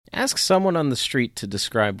Ask someone on the street to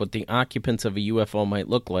describe what the occupants of a UFO might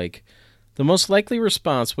look like. The most likely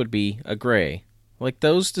response would be a gray, like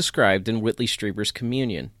those described in Whitley Strieber's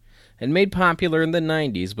Communion, and made popular in the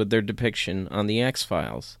 90s with their depiction on The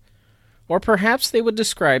X-Files. Or perhaps they would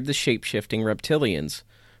describe the shape-shifting reptilians,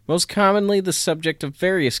 most commonly the subject of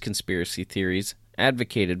various conspiracy theories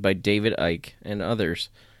advocated by David Icke and others.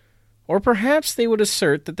 Or perhaps they would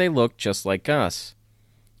assert that they look just like us.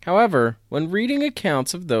 However, when reading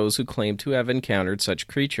accounts of those who claim to have encountered such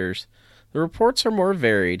creatures, the reports are more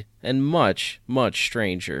varied and much, much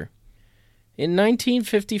stranger. In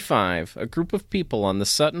 1955, a group of people on the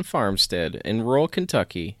Sutton farmstead in rural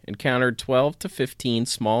Kentucky encountered 12 to 15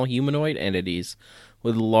 small humanoid entities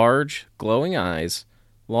with large, glowing eyes,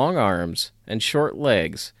 long arms, and short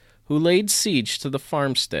legs who laid siege to the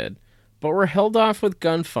farmstead, but were held off with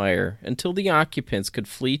gunfire until the occupants could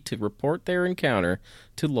flee to report their encounter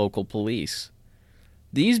to local police.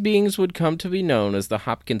 These beings would come to be known as the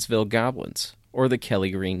Hopkinsville Goblins, or the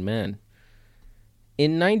Kelly Green Men.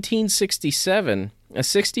 In 1967, a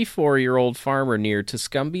 64-year-old farmer near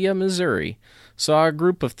Tuscumbia, Missouri, saw a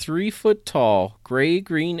group of 3-foot-tall,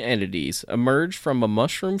 gray-green entities emerge from a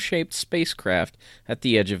mushroom-shaped spacecraft at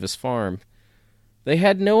the edge of his farm. They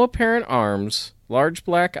had no apparent arms, large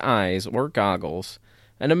black eyes or goggles,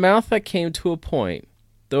 and a mouth that came to a point,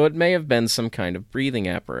 though it may have been some kind of breathing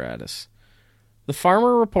apparatus. The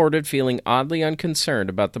farmer reported feeling oddly unconcerned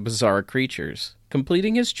about the bizarre creatures,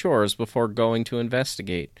 completing his chores before going to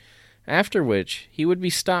investigate, after which he would be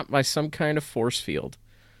stopped by some kind of force field.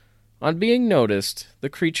 On being noticed, the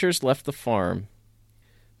creatures left the farm.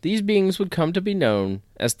 These beings would come to be known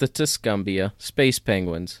as the Tuscumbia Space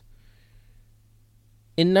Penguins.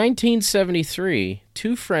 In 1973,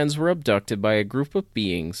 2 friends were abducted by a group of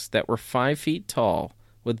beings that were 5 feet tall,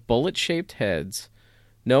 with bullet-shaped heads,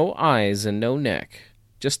 no eyes and no neck,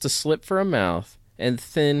 just a slit for a mouth, and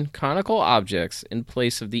thin, conical objects in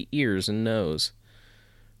place of the ears and nose.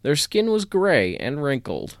 Their skin was gray and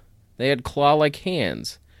wrinkled. They had claw-like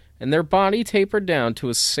hands, and their body tapered down to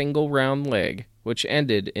a single round leg, which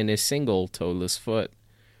ended in a single toeless foot.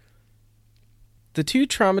 The 2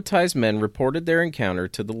 traumatized men reported their encounter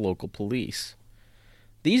to the local police.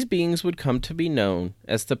 These beings would come to be known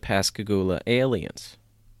as the Pascagoula aliens.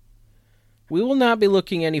 We will not be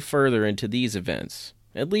looking any further into these events,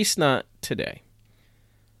 at least not today.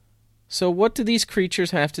 So what do these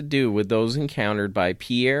creatures have to do with those encountered by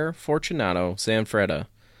Pier, Fortunato, Zanfretta,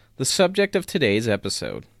 the subject of today's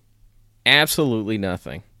episode? Absolutely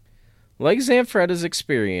nothing. Like Zanfretta's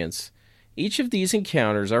experience, each of these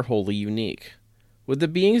encounters are wholly unique, with the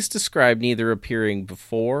beings described neither appearing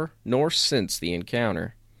before nor since the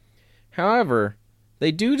encounter. However,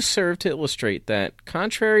 they do serve to illustrate that,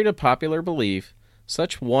 contrary to popular belief,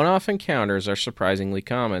 such one-off encounters are surprisingly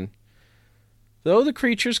common. Though the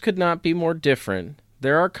creatures could not be more different,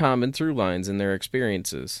 there are common through lines in their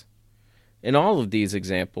experiences. In all of these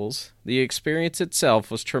examples, the experience itself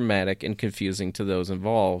was traumatic and confusing to those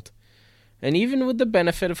involved. And even with the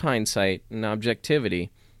benefit of hindsight and objectivity,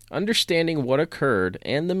 understanding what occurred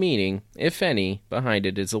and the meaning, if any, behind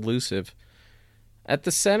it is elusive. At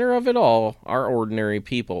the center of it all are ordinary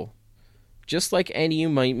people, just like any you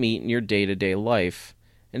might meet in your day-to-day life,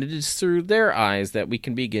 and it is through their eyes that we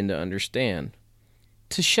can begin to understand.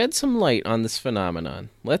 To shed some light on this phenomenon,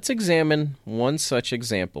 let's examine one such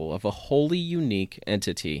example of a wholly unique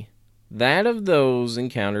entity, that of those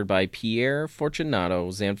encountered by Pier Fortunato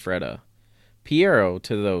Zanfretta, Piero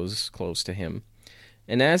to those close to him,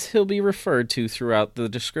 and as he'll be referred to throughout the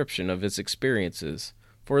description of his experiences,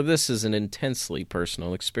 for this is an intensely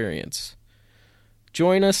personal experience.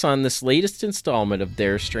 Join us on this latest installment of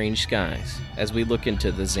Their Strange Skies as we look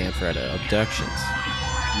into the Zanfretta abductions.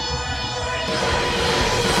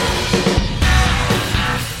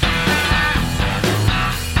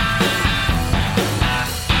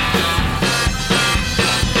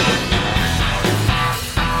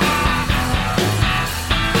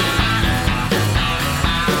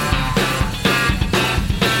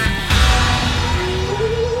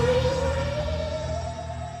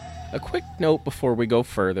 A quick note before we go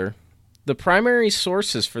further. The primary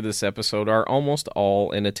sources for this episode are almost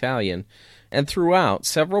all in Italian, and throughout,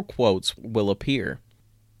 several quotes will appear.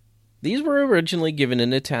 These were originally given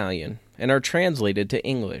in Italian, and are translated to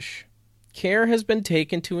English. Care has been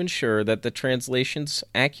taken to ensure that the translations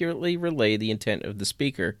accurately relay the intent of the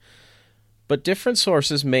speaker, but different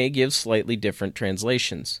sources may give slightly different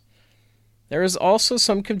translations. There is also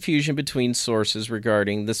some confusion between sources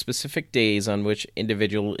regarding the specific days on which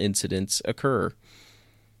individual incidents occur.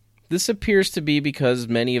 This appears to be because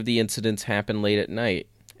many of the incidents happen late at night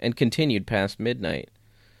and continued past midnight.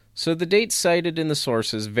 so the dates cited in the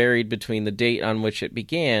sources varied between the date on which it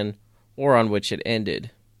began or on which it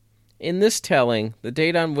ended. In this telling, the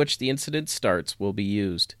date on which the incident starts will be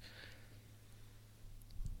used.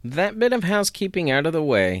 That bit of housekeeping out of the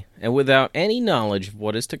way, and without any knowledge of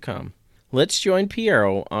what is to come, let's join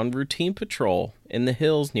Piero on routine patrol in the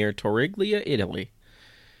hills near Torriglia, Italy.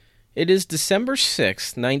 It is December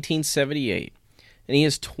 6, 1978, and he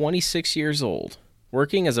is 26 years old,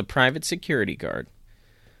 working as a private security guard.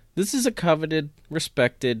 This is a coveted,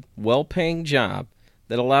 respected, well-paying job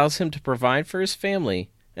that allows him to provide for his family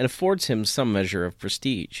and affords him some measure of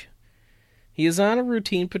prestige. He is on a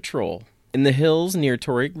routine patrol in the hills near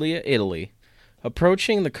Torriglia, Italy,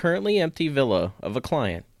 approaching the currently empty villa of a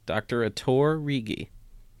client, Dr. Ettore Righi.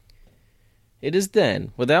 It is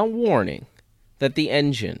then, without warning, that the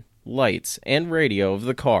engine, lights, and radio of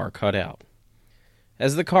the car cut out.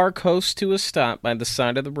 As the car coasts to a stop by the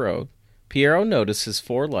side of the road, Piero notices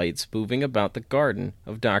 4 lights moving about the garden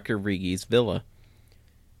of Dr. Righi's villa.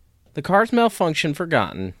 The car's malfunction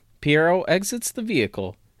forgotten, Piero exits the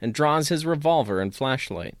vehicle and draws his revolver and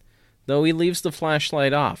flashlight, though he leaves the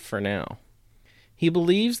flashlight off for now. He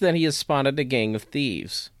believes that he has spotted a gang of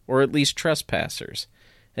thieves, or at least trespassers,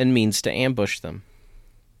 and means to ambush them.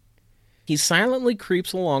 He silently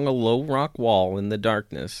creeps along a low rock wall in the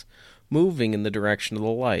darkness, moving in the direction of the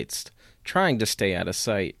lights, trying to stay out of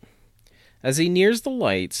sight. As he nears the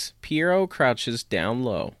lights, Piero crouches down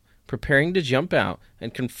low, preparing to jump out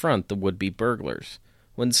and confront the would-be burglars,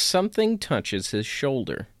 when something touches his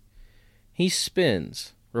shoulder. He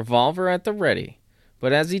spins, revolver at the ready,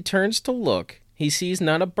 but as he turns to look, he sees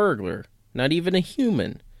not a burglar, not even a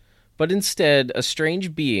human, but instead a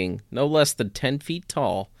strange being no less than 10 feet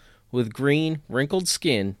tall, with green, wrinkled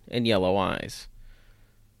skin and yellow eyes.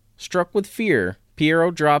 Struck with fear, Piero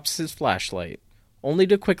drops his flashlight, only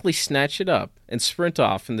to quickly snatch it up and sprint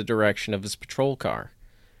off in the direction of his patrol car.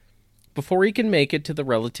 Before he can make it to the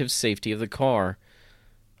relative safety of the car,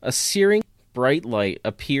 a searing bright light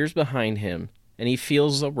appears behind him, and he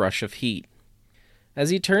feels a rush of heat. As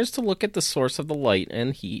he turns to look at the source of the light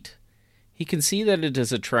and heat, he can see that it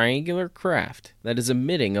is a triangular craft that is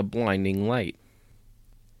emitting a blinding light.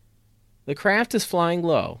 The craft is flying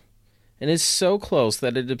low, and is so close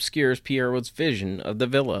that it obscures Piero's vision of the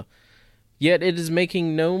villa, yet it is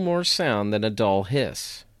making no more sound than a dull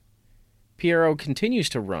hiss. Piero continues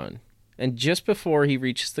to run, and just before he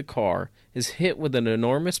reaches the car, is hit with an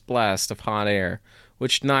enormous blast of hot air,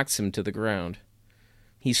 which knocks him to the ground.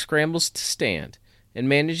 He scrambles to stand, and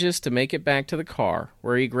manages to make it back to the car,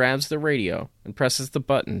 where he grabs the radio and presses the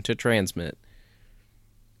button to transmit.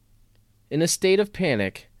 In a state of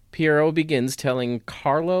panic, Piero begins telling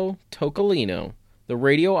Carlo Toccolino, the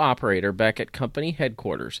radio operator back at company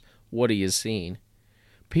headquarters, what he has seen.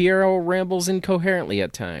 Piero rambles incoherently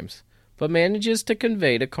at times, but manages to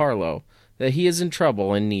convey to Carlo that he is in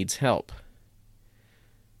trouble and needs help.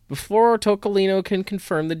 Before Toccolino can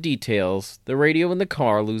confirm the details, the radio in the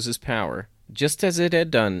car loses power, just as it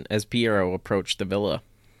had done as Piero approached the villa.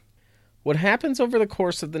 What happens over the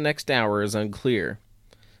course of the next hour is unclear.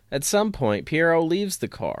 At some point, Piero leaves the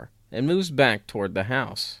car and moves back toward the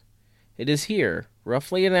house. It is here,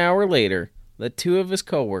 roughly an hour later, that 2 of his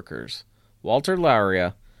co-workers, Walter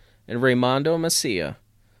Lauria and Raimondo Massia,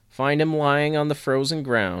 find him lying on the frozen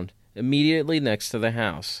ground immediately next to the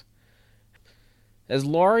house. As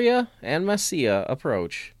Lauria and Massia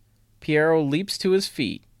approach, Piero leaps to his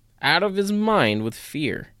feet, out of his mind with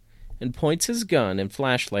fear, and points his gun and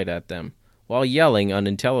flashlight at them, while yelling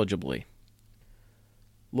unintelligibly.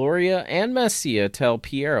 Lauria and Massia tell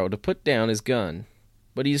Piero to put down his gun,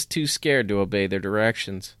 but he is too scared to obey their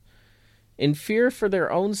directions. In fear for their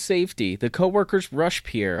own safety, the co-workers rush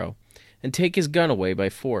Piero and take his gun away by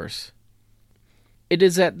force. It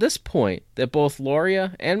is at this point that both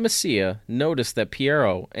Lauria and Massia notice that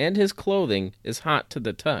Piero and his clothing is hot to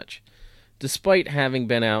the touch, despite having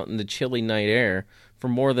been out in the chilly night air for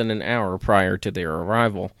more than an hour prior to their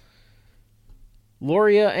arrival.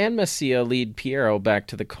 Lauria and Massia lead Piero back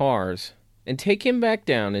to the cars and take him back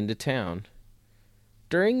down into town.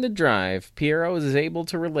 During the drive, Piero is able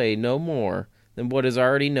to relay no more than what is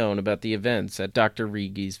already known about the events at Dr.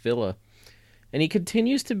 Righi's villa, and he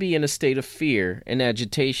continues to be in a state of fear and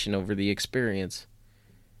agitation over the experience.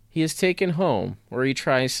 He is taken home, where he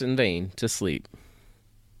tries in vain to sleep.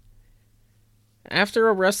 After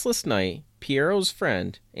a restless night, Piero's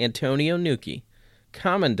friend, Antonio Nucci,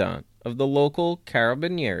 commandant of the local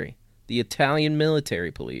Carabinieri, the Italian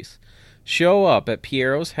military police, show up at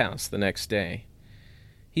Piero's house the next day.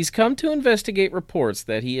 He's come to investigate reports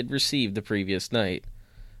that he had received the previous night.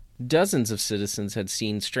 Dozens of citizens had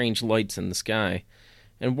seen strange lights in the sky,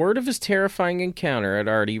 and word of his terrifying encounter had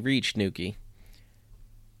already reached Nuki.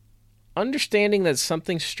 Understanding that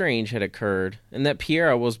something strange had occurred, and that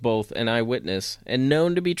Piero was both an eyewitness and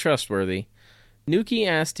known to be trustworthy, Nuki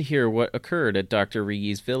asked to hear what occurred at Dr.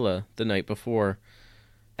 Righi's villa the night before.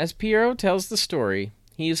 As Piero tells the story,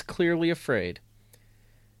 he is clearly afraid.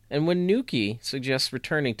 And when Nuki suggests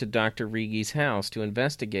returning to Dr. Righi's house to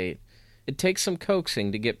investigate, it takes some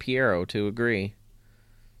coaxing to get Piero to agree.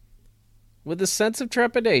 With a sense of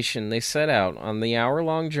trepidation, they set out on the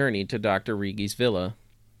hour-long journey to Dr. Righi's villa.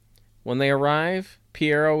 When they arrive,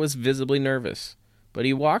 Piero is visibly nervous, but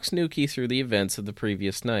he walks Nuki through the events of the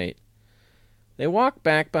previous night. They walk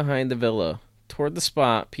back behind the villa, toward the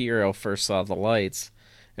spot Piero first saw the lights,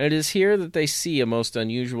 and it is here that they see a most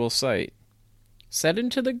unusual sight. Set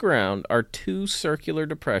into the ground are two circular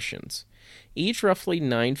depressions, each roughly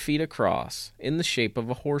 9 feet across, in the shape of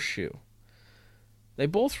a horseshoe. They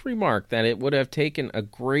both remark that it would have taken a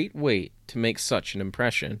great weight to make such an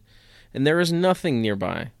impression, and there is nothing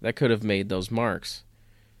nearby that could have made those marks.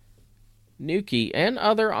 Nuki and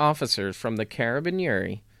other officers from the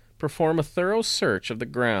Carabinieri perform a thorough search of the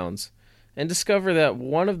grounds and discover that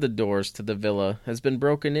one of the doors to the villa has been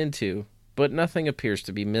broken into, but nothing appears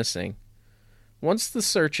to be missing. Once the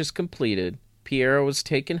search is completed, Piero is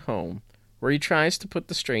taken home, where he tries to put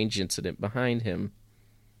the strange incident behind him.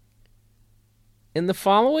 In the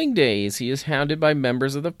following days, he is hounded by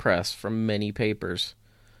members of the press from many papers.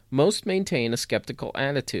 Most maintain a skeptical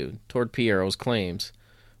attitude toward Piero's claims,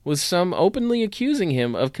 with some openly accusing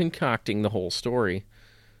him of concocting the whole story.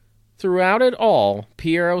 Throughout it all,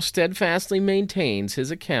 Piero steadfastly maintains his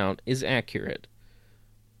account is accurate,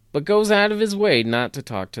 but goes out of his way not to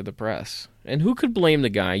talk to the press. And who could blame the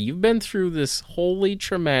guy? You've been through this wholly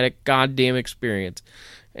traumatic goddamn experience,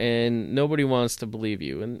 and nobody wants to believe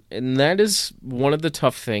you. And that is one of the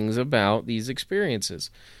tough things about these experiences.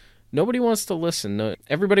 Nobody wants to listen.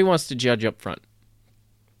 Everybody wants to judge up front.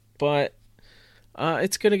 But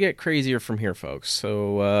it's going to get crazier from here, folks.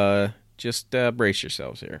 So just brace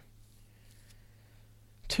yourselves here.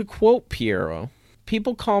 To quote Piero,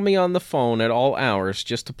 "People call me on the phone at all hours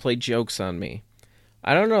just to play jokes on me.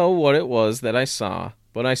 I don't know what it was that I saw,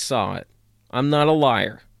 but I saw it. I'm not a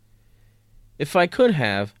liar. If I could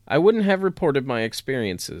have, I wouldn't have reported my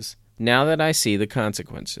experiences, now that I see the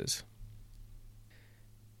consequences."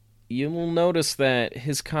 You will notice that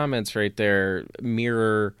his comments right there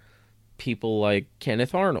mirror people like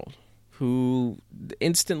Kenneth Arnold, who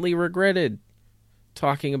instantly regretted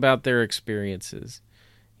talking about their experiences.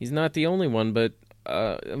 He's not the only one, but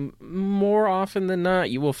more often than not,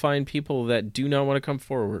 you will find people that do not want to come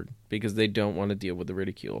forward because they don't want to deal with the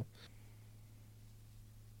ridicule.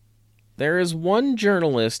 There is one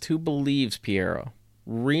journalist who believes Piero,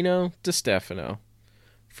 Rino De Stefano,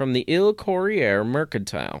 from the Il Corriere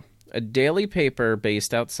Mercantile, a daily paper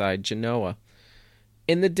based outside Genoa.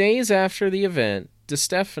 In the days after the event, De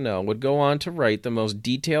Stefano would go on to write the most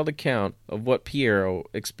detailed account of what Piero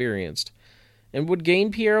experienced, and would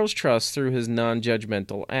gain Piero's trust through his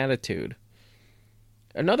non-judgmental attitude.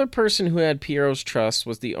 Another person who had Piero's trust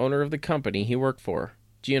was the owner of the company he worked for,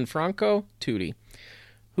 Gianfranco Tutti,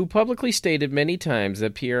 who publicly stated many times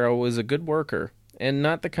that Piero was a good worker and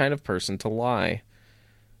not the kind of person to lie.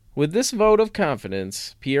 With this vote of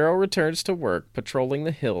confidence, Piero returns to work patrolling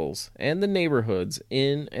the hills and the neighborhoods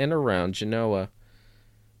in and around Genoa.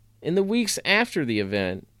 In the weeks after the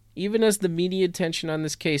event, even as the media attention on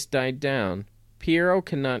this case died down, Piero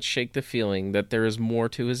cannot shake the feeling that there is more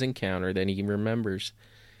to his encounter than he remembers.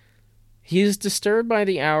 He is disturbed by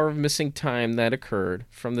the hour of missing time that occurred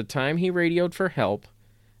from the time he radioed for help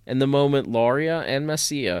and the moment Lauria and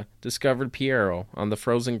Messia discovered Piero on the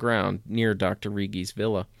frozen ground near Dr. Righi's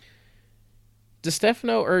villa. De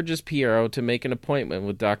Stefano urges Piero to make an appointment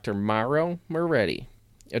with Dr. Mauro Moretti,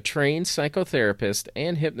 a trained psychotherapist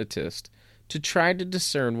and hypnotist, to try to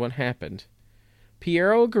discern what happened.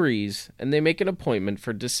 Piero agrees, and they make an appointment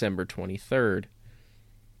for December 23rd.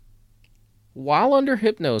 While under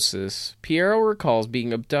hypnosis, Piero recalls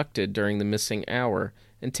being abducted during the missing hour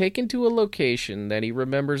and taken to a location that he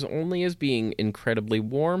remembers only as being incredibly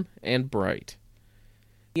warm and bright.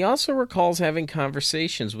 He also recalls having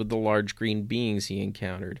conversations with the large green beings he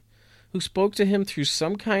encountered, who spoke to him through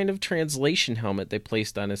some kind of translation helmet they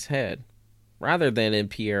placed on his head, rather than in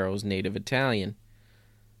Piero's native Italian.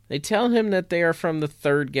 They tell him that they are from the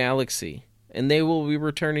third galaxy, and they will be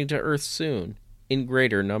returning to Earth soon, in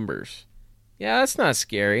greater numbers. Yeah, that's not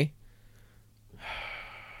scary.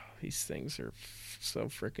 These things are so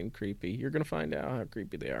freaking creepy. You're going to find out how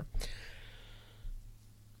creepy they are.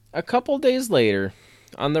 A couple days later,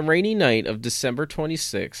 on the rainy night of December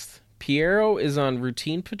 26th, Piero is on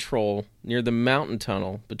routine patrol near the mountain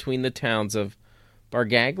tunnel between the towns of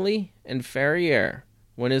Bargagli and Ferriere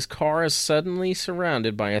when his car is suddenly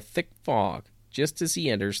surrounded by a thick fog just as he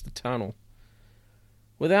enters the tunnel.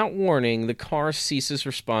 Without warning, the car ceases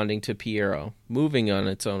responding to Piero, moving on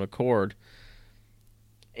its own accord.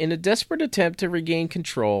 In a desperate attempt to regain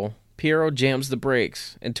control, Piero jams the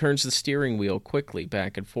brakes and turns the steering wheel quickly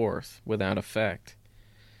back and forth, without effect.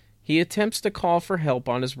 He attempts to call for help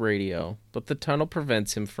on his radio, but the tunnel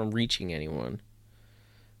prevents him from reaching anyone.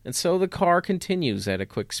 And so the car continues at a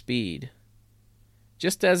quick speed.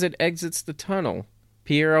 Just as it exits the tunnel,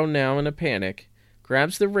 Piero, now in a panic,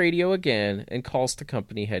 grabs the radio again and calls to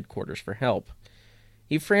company headquarters for help.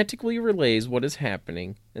 He frantically relays what is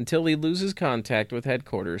happening until he loses contact with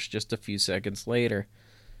headquarters just a few seconds later.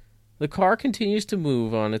 The car continues to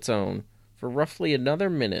move on its own for roughly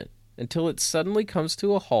another minute until it suddenly comes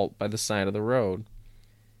to a halt by the side of the road.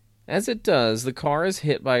 As it does, the car is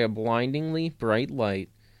hit by a blindingly bright light,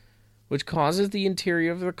 which causes the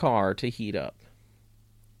interior of the car to heat up.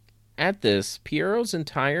 At this, Piero's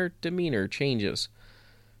entire demeanor changes.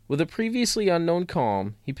 With a previously unknown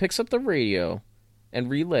calm, he picks up the radio and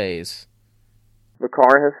relays, "The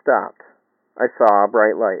car has stopped. I saw a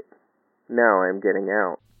bright light. Now I am getting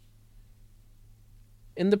out."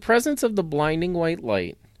 In the presence of the blinding white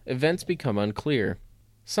light, events become unclear.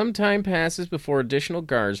 Some time passes before additional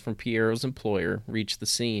guards from Piero's employer reach the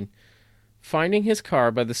scene, finding his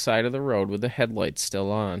car by the side of the road with the headlights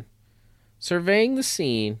still on. Surveying the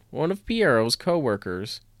scene, one of Piero's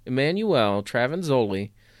co-workers, Emanuele Travanzoli,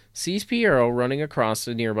 sees Piero running across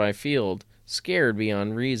a nearby field, scared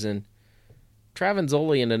beyond reason.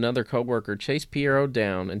 Travanzoli and another co-worker chase Piero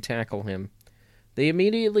down and tackle him. They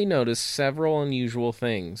immediately notice several unusual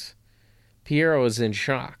things. Piero is in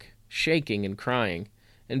shock, shaking and crying,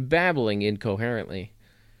 and babbling incoherently.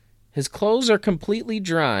 His clothes are completely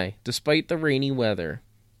dry despite the rainy weather,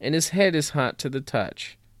 and his head is hot to the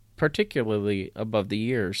touch, particularly above the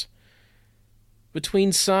ears.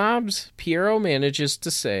 Between sobs, Piero manages to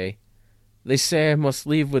say, "They say I must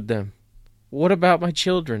leave with them. What about my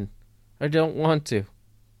children? I don't want to.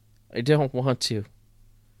 I don't want to."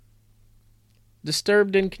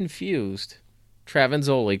 Disturbed and confused,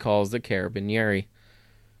 Travanzoli calls the Carabinieri.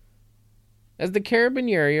 As the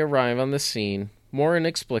Carabinieri arrive on the scene, more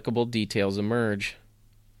inexplicable details emerge.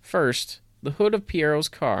 First, the hood of Piero's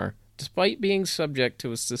car, despite being subject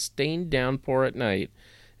to a sustained downpour at night,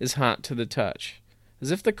 is hot to the touch, as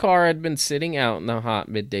if the car had been sitting out in the hot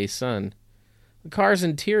midday sun, the car's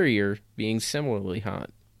interior being similarly hot.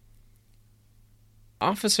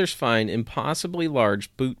 Officers find impossibly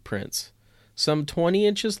large boot prints, some 20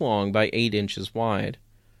 inches long by 8 inches wide.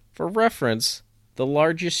 For reference, the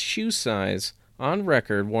largest shoe size on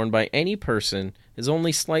record worn by any person is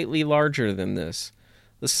only slightly larger than this,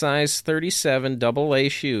 the size 37 AA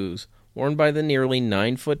shoes worn by the nearly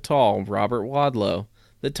 9-foot-tall Robert Wadlow,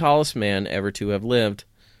 the tallest man ever to have lived.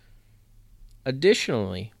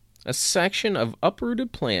 Additionally, a section of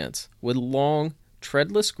uprooted plants with long,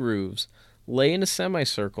 treadless grooves lay in a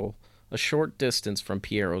semicircle a short distance from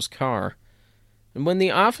Piero's car. And when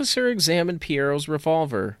the officer examined Piero's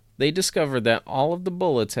revolver, they discovered that all of the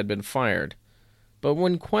bullets had been fired. But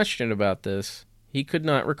when questioned about this, he could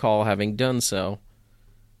not recall having done so.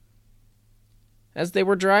 As they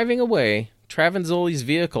were driving away, Travanzoli's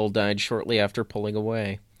vehicle died shortly after pulling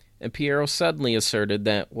away, and Piero suddenly asserted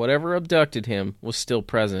that whatever abducted him was still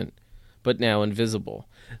present, but now invisible.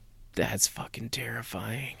 That's fucking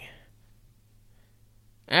terrifying.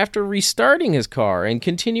 After restarting his car and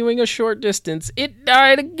continuing a short distance, it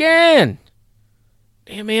died again!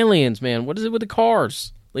 Damn aliens, man. What is it with the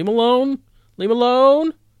cars? Leave them alone? Leave them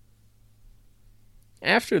alone?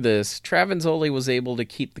 After this, Travanzoli was able to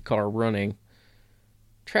keep the car running.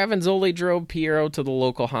 Travanzoli drove Piero to the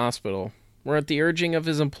local hospital, where at the urging of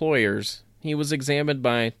his employers, he was examined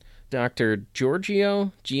by Dr.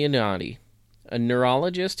 Giorgio Giannotti, a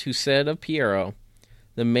neurologist who said of Piero,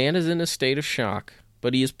 "The man is in a state of shock,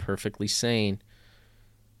 but he is perfectly sane."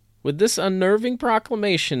 With this unnerving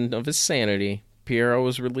proclamation of his sanity, Piero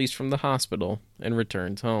was released from the hospital and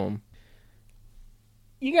returned home.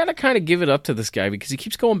 You gotta kind of give it up to this guy because he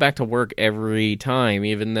keeps going back to work every time,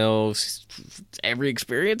 even though every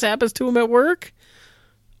experience happens to him at work.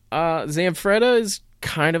 Zanfretta is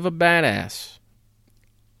kind of a badass.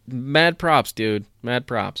 Mad props, dude. Mad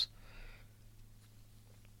props.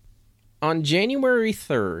 On January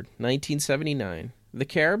 3rd, 1979, the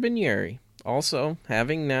Carabinieri, also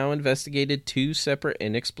having now investigated 2 separate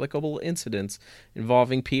inexplicable incidents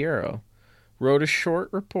involving Piero, wrote a short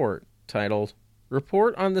report titled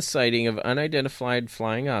report on the sighting of unidentified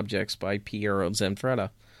flying objects by Piero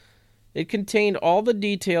Zanfretta. It contained all the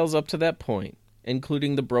details up to that point,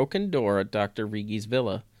 including the broken door at Dr. Righi's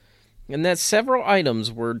villa, and that several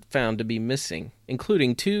items were found to be missing,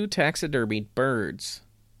 including 2 taxidermied birds.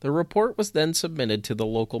 The report was then submitted to the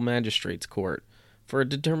local magistrate's court for a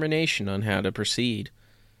determination on how to proceed.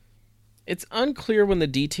 It's unclear when the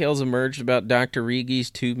details emerged about Dr.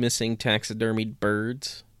 Righi's 2 missing taxidermied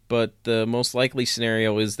birds, but the most likely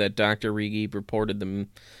scenario is that Dr. Righi reported them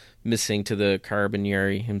missing to the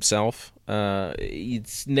Carabinieri himself.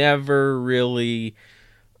 It's never really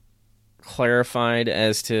clarified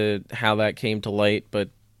as to how that came to light, but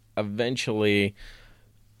eventually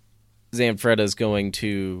Zanfretta is going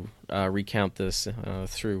to recount this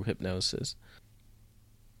through hypnosis.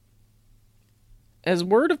 As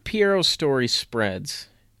word of Piero's story spreads,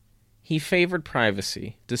 he favored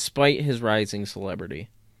privacy, despite his rising celebrity.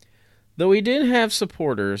 Though he did have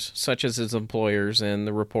supporters, such as his employers and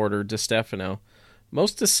the reporter Di Stefano,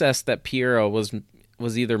 most assessed that Piero was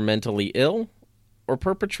either mentally ill or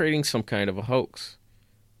perpetrating some kind of a hoax.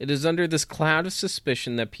 It is under this cloud of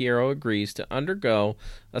suspicion that Piero agrees to undergo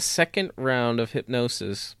a second round of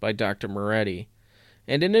hypnosis by Dr. Moretti,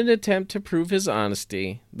 and in an attempt to prove his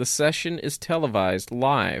honesty, the session is televised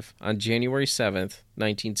live on January 7th,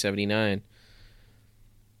 1979.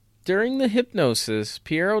 During the hypnosis,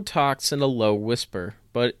 Piero talks in a low whisper,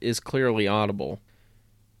 but is clearly audible.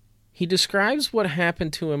 He describes what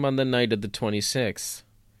happened to him on the night of the 26th.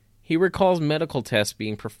 He recalls medical tests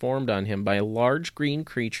being performed on him by large green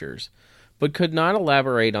creatures, but could not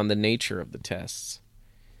elaborate on the nature of the tests.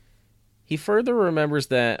 He further remembers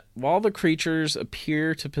that, while the creatures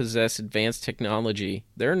appear to possess advanced technology,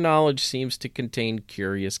 their knowledge seems to contain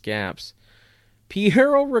curious gaps.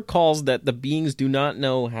 Piero recalls that the beings do not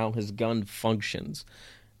know how his gun functions,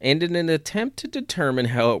 and in an attempt to determine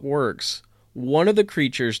how it works, one of the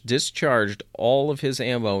creatures discharged all of his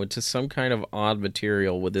ammo into some kind of odd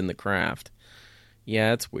material within the craft.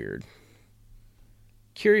 Yeah, it's weird.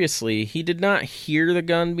 Curiously, he did not hear the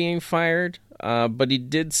gun being fired, but he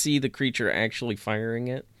did see the creature actually firing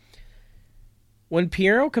it. When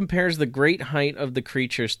Piero compares the great height of the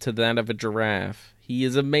creatures to that of a giraffe, he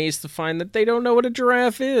is amazed to find that they don't know what a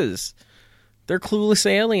giraffe is. They're clueless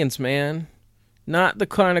aliens, man. Not the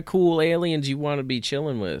kind of cool aliens you want to be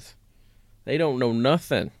chilling with. They don't know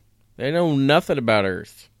nothing. They know nothing about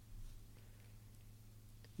Earth.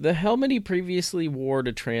 The helmet he previously wore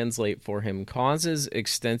to translate for him causes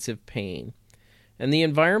extensive pain, and the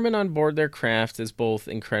environment on board their craft is both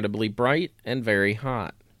incredibly bright and very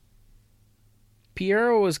hot.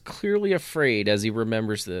 Piero is clearly afraid as he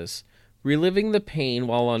remembers this, reliving the pain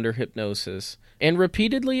while under hypnosis, and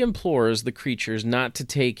repeatedly implores the creatures not to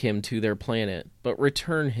take him to their planet, but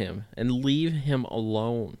return him and leave him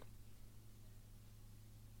alone.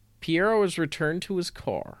 Piero is returned to his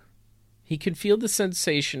car. He can feel the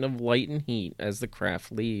sensation of light and heat as the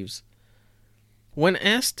craft leaves. When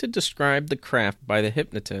asked to describe the craft by the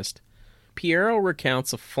hypnotist, Piero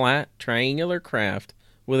recounts a flat, triangular craft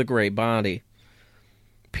with a gray body.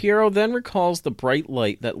 Piero then recalls the bright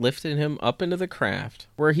light that lifted him up into the craft,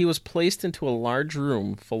 where he was placed into a large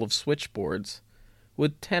room full of switchboards,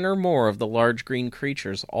 with 10 or more of the large green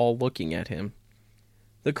creatures all looking at him.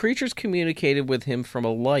 The creatures communicated with him from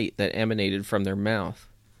a light that emanated from their mouth.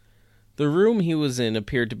 The room he was in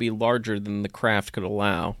appeared to be larger than the craft could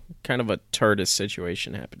allow, kind of a TARDIS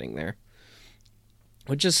situation happening there.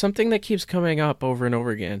 Which is something that keeps coming up over and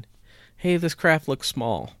over again. Hey, this craft looks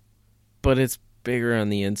small, but it's bigger on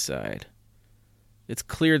the inside. It's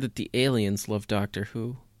clear that the aliens love Doctor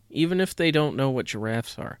Who, even if they don't know what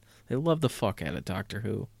giraffes are. They love the fuck out of Doctor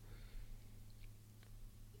Who.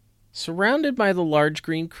 Surrounded by the large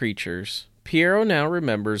green creatures, Piero now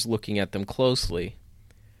remembers looking at them closely.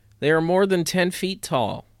 They are more than 10 feet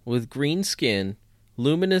tall, with green skin,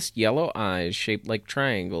 luminous yellow eyes shaped like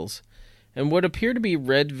triangles, and what appear to be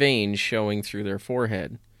red veins showing through their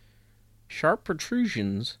forehead. Sharp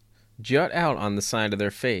protrusions jut out on the side of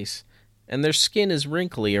their face, and their skin is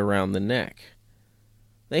wrinkly around the neck.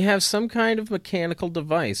 They have some kind of mechanical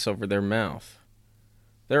device over their mouth.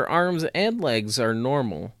 Their arms and legs are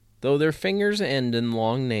normal, though their fingers end in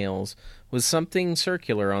long nails with something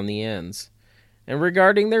circular on the ends. And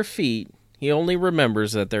regarding their feet, he only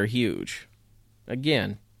remembers that they're huge.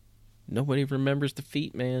 Again, nobody remembers the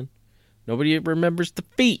feet, man. Nobody remembers the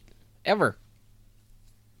feet, ever.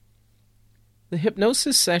 The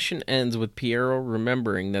hypnosis session ends with Piero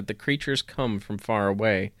remembering that the creatures come from far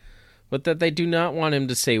away, but that they do not want him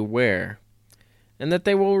to say where, and that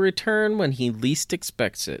they will return when he least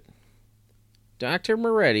expects it. Dr.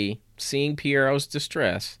 Moretti seeing Piero's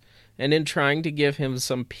distress, and in trying to give him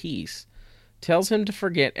some peace, tells him to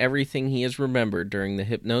forget everything he has remembered during the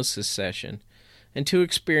hypnosis session, and to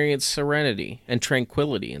experience serenity and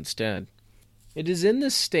tranquility instead. It is in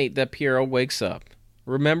this state that Piero wakes up,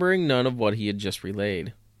 remembering none of what he had just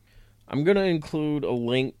relayed. I'm going to include a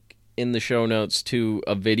link in the show notes to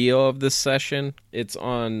a video of this session. It's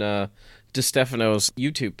on DeStefano's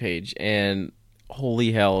YouTube page, and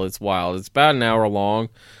holy hell, it's wild. It's about an hour long,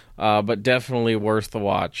 but definitely worth the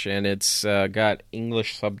watch, and it's got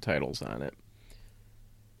English subtitles on it.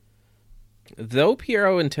 Though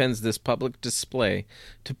Piero intends this public display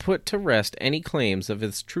to put to rest any claims of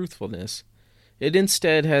its truthfulness, it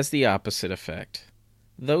instead has the opposite effect.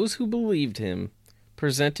 Those who believed him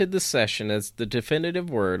presented the session as the definitive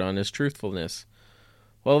word on his truthfulness,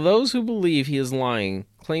 while those who believe he is lying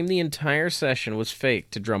claim the entire session was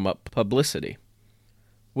fake to drum up publicity.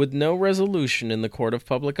 With no resolution in the court of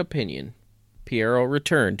public opinion, Piero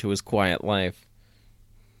returned to his quiet life.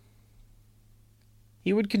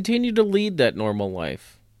 He would continue to lead that normal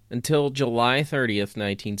life until July 30th,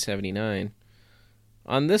 1979.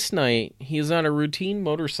 On this night, he is on a routine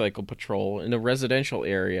motorcycle patrol in a residential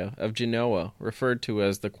area of Genoa referred to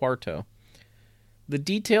as the Quarto. The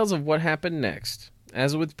details of what happened next,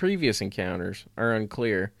 as with previous encounters, are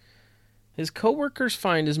unclear. His co-workers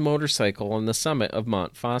find his motorcycle on the summit of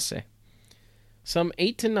Mont Fosse, some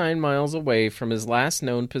 8 to 9 miles away from his last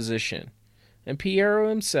known position, and Piero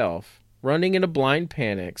himself, running in a blind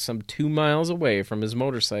panic some 2 miles away from his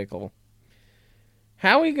motorcycle.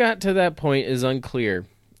 How he got to that point is unclear,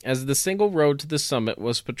 as the single road to the summit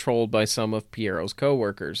was patrolled by some of Piero's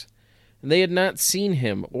co-workers, and they had not seen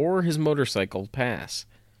him or his motorcycle pass.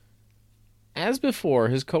 As before,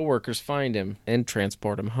 his co-workers find him and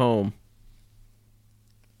transport him home.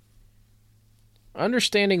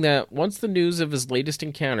 Understanding that once the news of his latest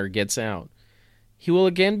encounter gets out, he will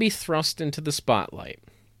again be thrust into the spotlight,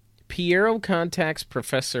 Piero contacts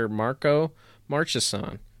Professor Marco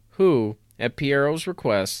Marchesson, who, at Piero's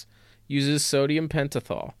request, uses sodium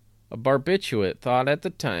pentothal, a barbiturate thought at the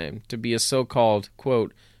time to be a so-called,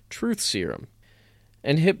 quote, truth serum,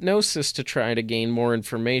 and hypnosis to try to gain more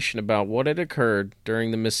information about what had occurred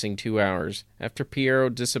during the missing 2 hours after Piero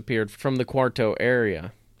disappeared from the Quarto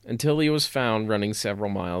area, until he was found running several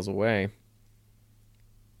miles away.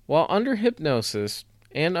 While under hypnosis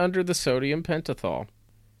and under the sodium pentothal,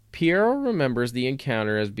 Piero remembers the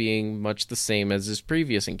encounter as being much the same as his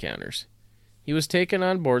previous encounters. He was taken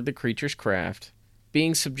on board the creature's craft,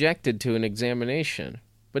 being subjected to an examination,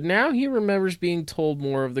 but now he remembers being told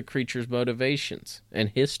more of the creature's motivations and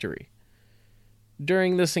history.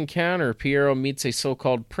 During this encounter, Piero meets a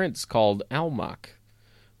so-called prince called Almack,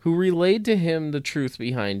 who relayed to him the truth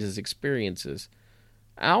behind his experiences.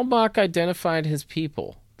 Almack identified his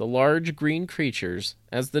people, the large green creatures,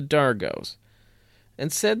 as the Dargos,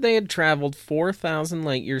 and said they had traveled 4,000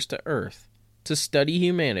 light years to Earth to study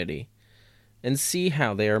humanity and see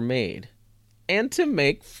how they are made, and to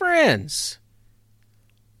make friends.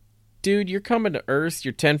 Dude, you're coming to Earth,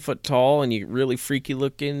 you're 10 foot tall, and you're really freaky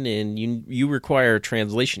looking, and you require a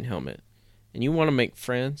translation helmet, and you want to make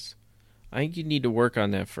friends? I think you need to work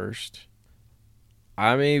on that first.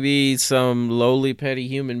 I may be some lowly, petty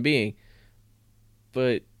human being,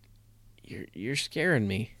 but you're scaring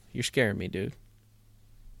me. You're scaring me, dude.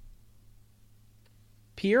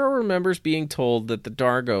 Piero remembers being told that the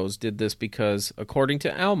Dargos did this because, according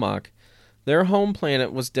to Almack, their home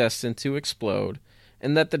planet was destined to explode,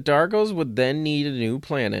 and that the Dargos would then need a new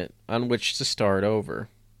planet on which to start over.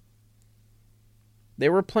 They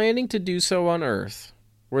were planning to do so on Earth,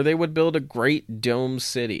 where they would build a great dome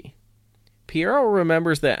city. Piero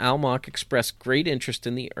remembers that Almack expressed great interest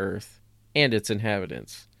in the Earth and its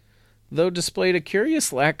inhabitants, though displayed a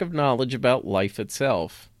curious lack of knowledge about life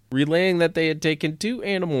itself, relaying that they had taken 2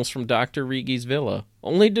 animals from Dr. Rigi's villa,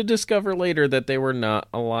 only to discover later that they were not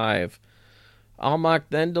alive. Almack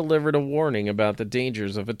then delivered a warning about the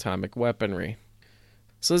dangers of atomic weaponry.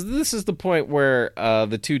 So this is the point where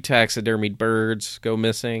the 2 taxidermied birds go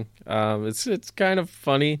missing. It's kind of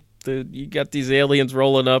funny. You got these aliens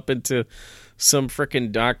rolling up into some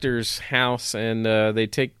frickin' doctor's house, and they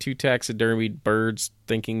take 2 taxidermied birds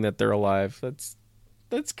thinking that they're alive.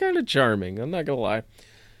 That's kind of charming, I'm not gonna lie.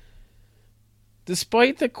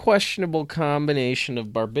 Despite the questionable combination of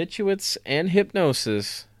barbiturates and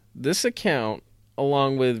hypnosis, this account,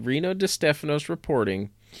 along with Rino Di Stefano's reporting,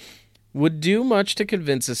 would do much to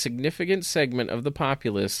convince a significant segment of the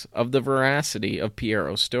populace of the veracity of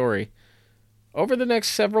Piero's story. Over the next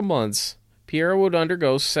several months, Piero would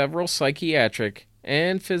undergo several psychiatric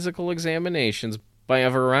and physical examinations by a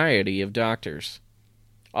variety of doctors.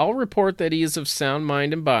 All report that he is of sound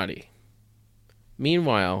mind and body.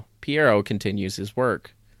 Meanwhile, Piero continues his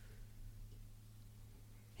work.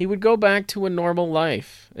 He would go back to a normal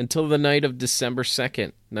life until the night of December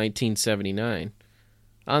 2nd, 1979.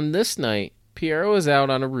 On this night, Piero is out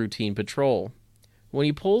on a routine patrol when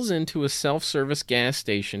he pulls into a self-service gas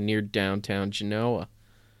station near downtown Genoa.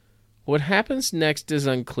 What happens next is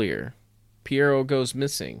unclear. Piero goes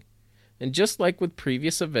missing, and just like with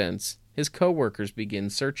previous events, his co-workers begin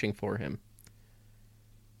searching for him.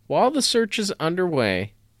 While the search is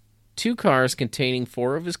underway, 2 cars containing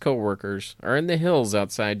 4 of his co-workers are in the hills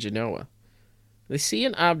outside Genoa. They see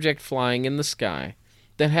an object flying in the sky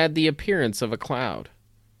that had the appearance of a cloud.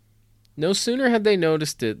 No sooner had they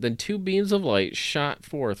noticed it than 2 beams of light shot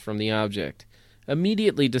forth from the object,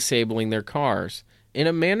 immediately disabling their cars in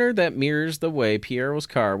a manner that mirrors the way Piero's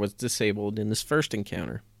car was disabled in his first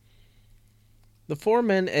encounter. The 4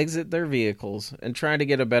 men exit their vehicles and try to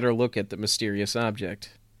get a better look at the mysterious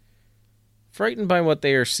object. Frightened by what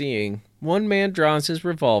they are seeing, one man draws his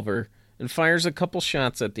revolver and fires a couple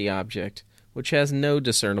shots at the object, which has no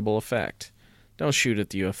discernible effect. Don't shoot at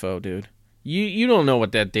the UFO, dude. You don't know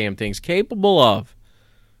what that damn thing's capable of.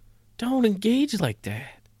 Don't engage like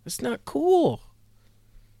that. It's not cool.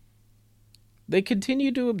 They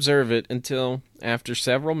continued to observe it until, after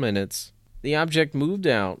several minutes, the object moved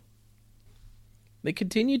out. Of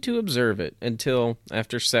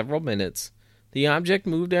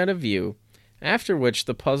view, after which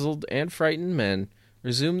the puzzled and frightened men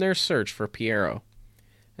resumed their search for Piero.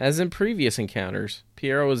 As in previous encounters,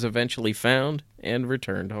 Piero was eventually found and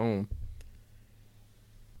returned home.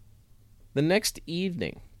 The next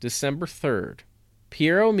evening, December 3rd,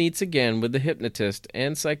 Piero meets again with the hypnotist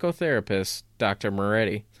and psychotherapist, Dr.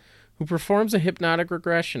 Moretti, who performs a hypnotic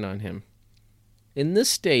regression on him. In this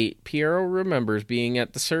state, Piero remembers being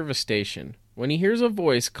at the service station when he hears a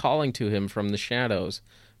voice calling to him from the shadows,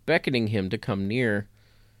 beckoning him to come near.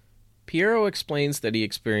 Piero explains that he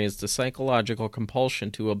experienced a psychological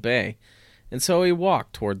compulsion to obey, and so he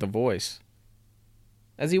walked toward the voice.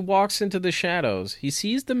 As he walks into the shadows, he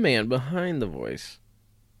sees the man behind the voice.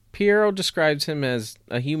 Piero describes him as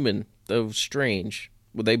a human, though strange,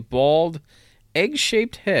 with a bald,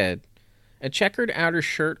 egg-shaped head, a checkered outer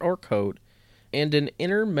shirt or coat, and an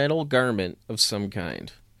inner metal garment of some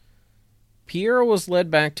kind. Piero was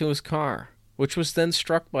led back to his car, which was then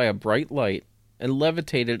struck by a bright light and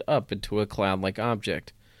levitated up into a cloud-like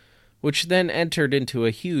object, which then entered into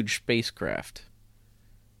a huge spacecraft.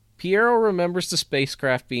 Piero remembers the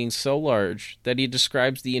spacecraft being so large that he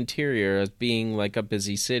describes the interior as being like a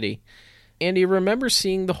busy city, and he remembers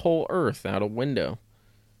seeing the whole Earth out a window.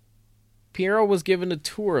 Piero was given a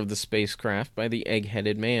tour of the spacecraft by the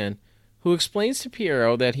egg-headed man, who explains to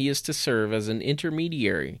Piero that he is to serve as an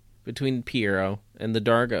intermediary between Piero and the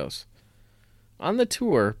Dargos. On the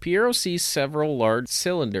tour, Piero sees several large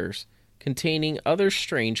cylinders containing other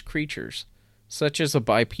strange creatures, such as a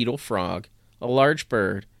bipedal frog, a large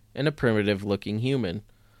bird, and a primitive-looking human,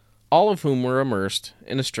 all of whom were immersed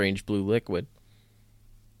in a strange blue liquid.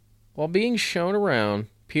 While being shown around,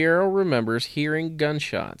 Piero remembers hearing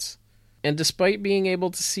gunshots, and despite being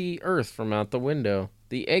able to see Earth from out the window,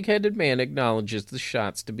 the egg-headed man acknowledges the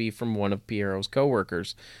shots to be from one of Piero's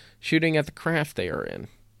co-workers, shooting at the craft they are in.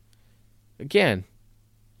 Again,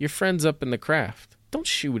 your friend's up in the craft. Don't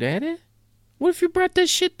shoot at it. What if you brought that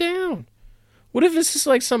shit down? What if this is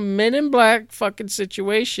like some Men in Black fucking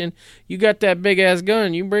situation? You got that big-ass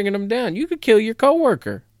gun, you bringing them down. You could kill your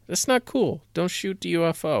coworker. That's not cool. Don't shoot the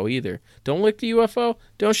UFO either. Don't lick the UFO.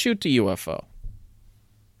 Don't shoot the UFO.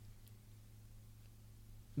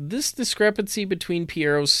 This discrepancy between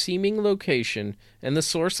Piero's seeming location and the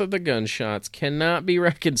source of the gunshots cannot be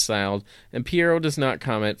reconciled, and Piero does not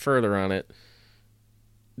comment further on it.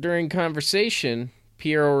 During conversation,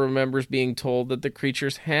 Piero remembers being told that the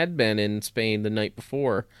creatures had been in Spain the night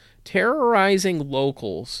before, terrorizing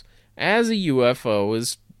locals, as a UFO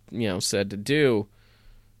is, said to do.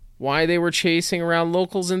 Why they were chasing around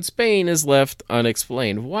locals in Spain is left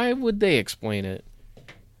unexplained. Why would they explain it?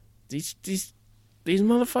 These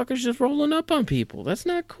motherfuckers just rolling up on people. That's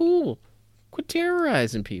not cool. Quit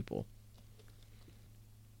terrorizing people.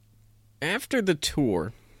 After the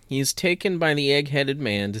tour, he is taken by the egg-headed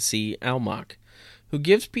man to see Almac, who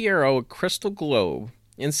gives Piero a crystal globe,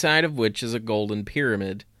 inside of which is a golden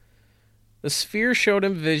pyramid. The sphere showed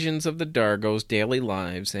him visions of the Dargos' daily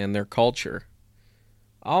lives and their culture.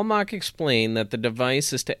 Almac explained that the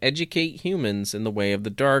device is to educate humans in the way of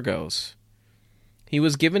the Dargos. He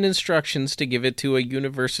was given instructions to give it to a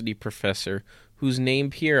university professor whose name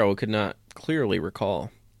Piero could not clearly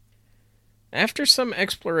recall. After some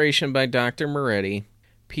exploration by Dr. Moretti,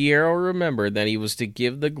 Piero remembered that he was to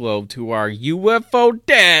give the globe to our UFO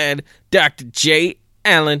dad, Dr. J.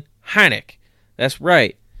 Allen Hynek. That's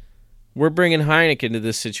right. We're bringing Hynek into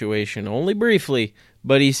this situation, only briefly,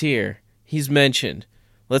 but he's here. He's mentioned.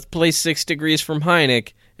 Let's play 6 degrees from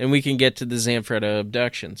Hynek, and we can get to the Zanfretta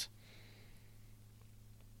abductions.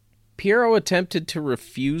 Piero attempted to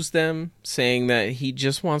refuse them, saying that he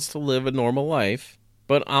just wants to live a normal life,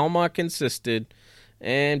 but Almach insisted,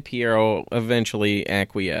 and Piero eventually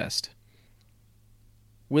acquiesced.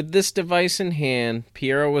 With this device in hand,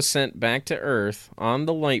 Piero was sent back to Earth on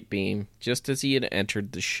the light beam just as he had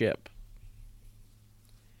entered the ship.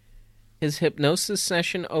 His hypnosis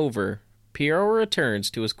session over, Piero returns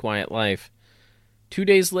to his quiet life. 2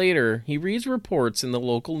 days later, he reads reports in the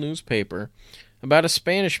local newspaper about a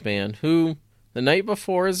Spanish man who, the night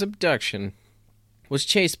before his abduction, was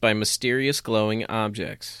chased by mysterious glowing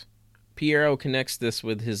objects. Piero connects this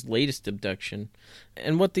with his latest abduction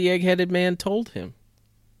and what the egg-headed man told him.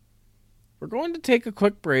 We're going to take a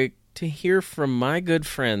quick break to hear from my good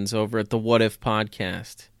friends over at the What If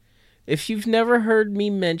podcast. If you've never heard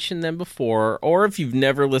me mention them before, or if you've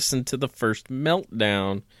never listened to the first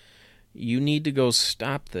Meltdown, you need to go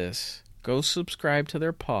stop this. Go subscribe to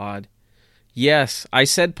their pod. Yes, I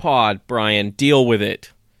said pod, Brian. Deal with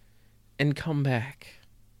it. And come back.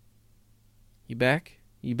 You back?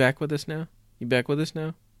 You back with us now? You back with us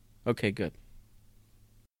now? Okay, good.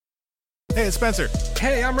 Hey, it's Spencer.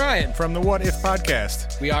 Hey, I'm Ryan. From the What If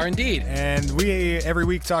podcast. We are indeed. And we every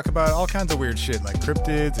week talk about all kinds of weird shit like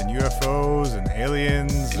cryptids and UFOs and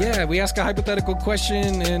aliens. Yeah, we ask a hypothetical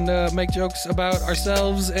question and make jokes about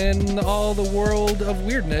ourselves and all the world of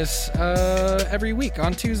weirdness every week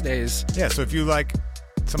on Tuesdays. Yeah, so if you like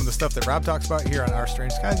some of the stuff that Rob talks about here on Our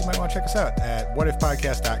Strange Skies, you might want to check us out at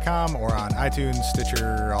whatifpodcast.com or on iTunes,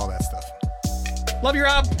 Stitcher, all that stuff. Love you,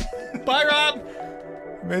 Rob. Bye, Rob.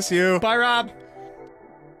 Miss you. Bye, Rob.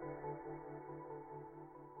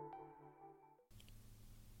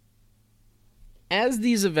 As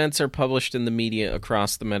these events are published in the media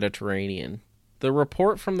across the Mediterranean, the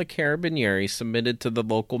report from the Carabinieri submitted to the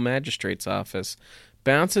local magistrate's office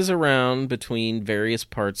bounces around between various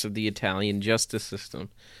parts of the Italian justice system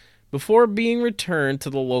before being returned to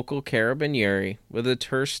the local Carabinieri with a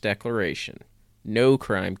terse declaration: no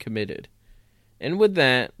crime committed. And with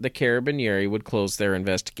that, the Carabinieri would close their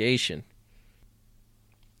investigation.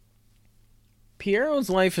 Piero's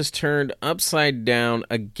life is turned upside down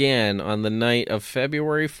again on the night of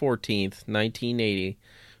February 14th, 1980,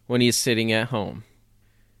 when he is sitting at home.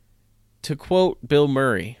 To quote Bill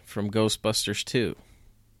Murray from Ghostbusters 2,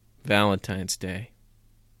 Valentine's Day.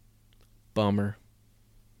 Bummer.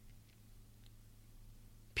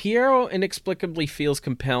 Piero inexplicably feels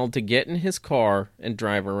compelled to get in his car and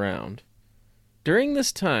drive around. During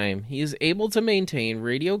this time, he is able to maintain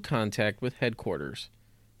radio contact with headquarters,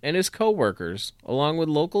 and his co-workers, along with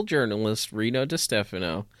local journalist Rino Di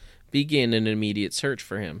Stefano, begin an immediate search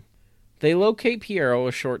for him. They locate Piero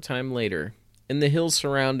a short time later, in the hills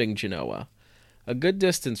surrounding Genoa, a good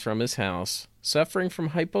distance from his house, suffering from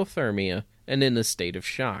hypothermia and in a state of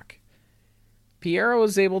shock. Piero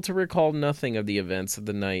is able to recall nothing of the events of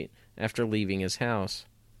the night after leaving his house.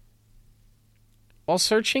 While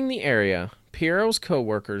searching the area, Piero's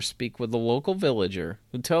co-workers speak with a local villager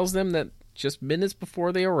who tells them that just minutes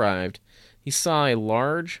before they arrived, he saw a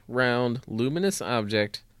large, round, luminous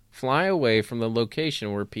object fly away from the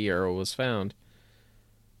location where Piero was found.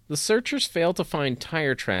 The searchers fail to find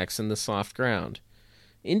tire tracks in the soft ground,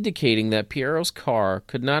 indicating that Piero's car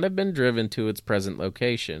could not have been driven to its present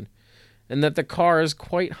location, and that the car is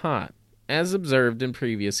quite hot, as observed in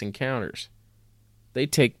previous encounters. They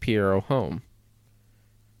take Piero home.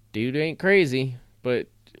 Dude ain't crazy, but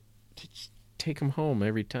take him home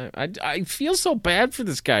every time. I feel so bad for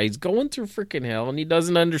this guy. He's going through freaking hell, and he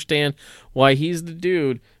doesn't understand why he's the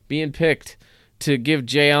dude being picked to give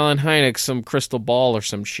J. Allen Hynek some crystal ball or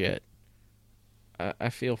some shit. I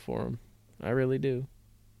feel for him. I really do.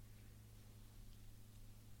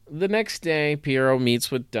 The next day, Piero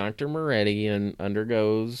meets with Dr. Moretti and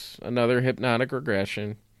undergoes another hypnotic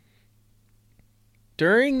regression.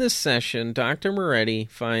 During this session, Dr. Moretti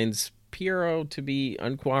finds Piero to be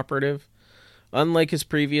uncooperative, unlike his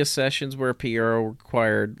previous sessions where Piero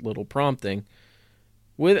required little prompting.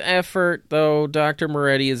 With effort, though, Dr.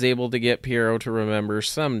 Moretti is able to get Piero to remember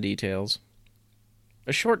some details.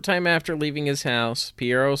 A short time after leaving his house,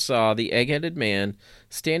 Piero saw the egg-headed man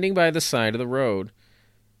standing by the side of the road.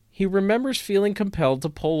 He remembers feeling compelled to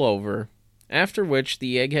pull over, after which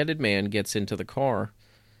the egg-headed man gets into the car.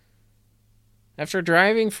 After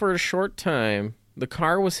driving for a short time, the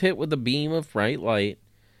car was hit with a beam of bright light,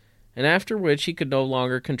 and after which he could no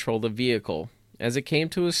longer control the vehicle as it came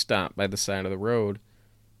to a stop by the side of the road.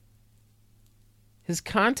 His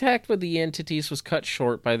contact with the entities was cut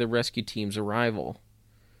short by the rescue team's arrival.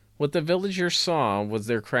 What the villagers saw was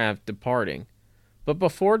their craft departing, but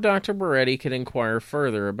before Dr. Moretti could inquire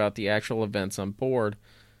further about the actual events on board,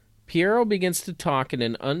 Piero begins to talk in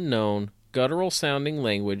an unknown, guttural-sounding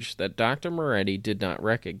language that Dr. Moretti did not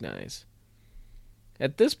recognize.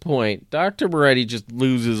 At this point, Dr. Moretti just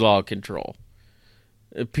loses all control.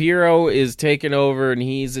 Piero is taken over and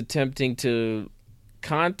he's attempting to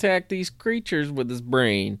contact these creatures with his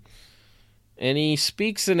brain. And he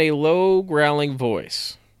speaks in a low, growling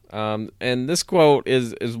voice. And this quote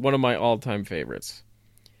is one of my all-time favorites.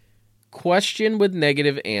 Question with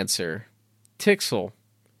negative answer. Tixel,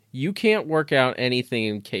 you can't work out anything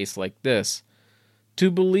in a case like this.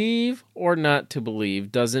 To believe or not to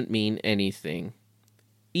believe doesn't mean anything.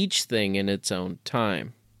 Each thing in its own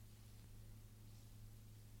time.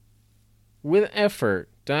 With effort,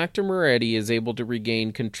 Dr. Moretti is able to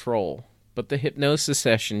regain control, but the hypnosis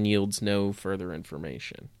session yields no further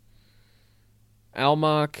information.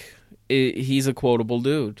 Almach, he's a quotable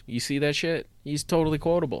dude. You see that shit? He's totally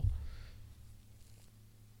quotable.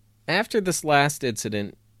 After this last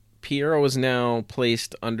incident, Piero is now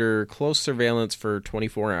placed under close surveillance for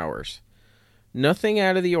 24 hours. Nothing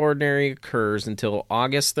out of the ordinary occurs until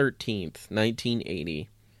August 13th, 1980.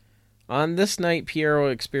 On this night, Piero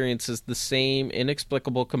experiences the same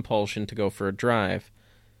inexplicable compulsion to go for a drive,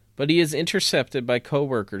 but he is intercepted by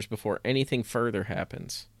co-workers before anything further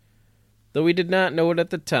happens. Though he did not know it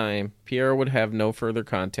at the time, Piero would have no further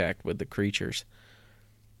contact with the creatures.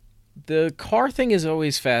 The car thing is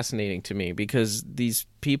always fascinating to me because these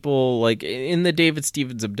people, like in the David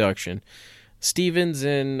Stevens abduction, Stevens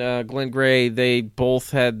and Glenn Gray, they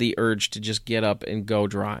both had the urge to just get up and go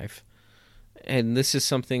drive. And this is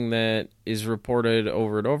something that is reported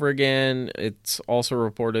over and over again. It's also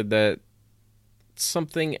reported that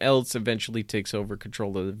something else eventually takes over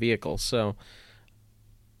control of the vehicle. So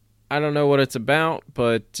I don't know what it's about,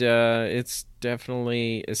 but it's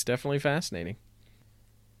definitely fascinating.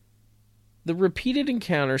 The repeated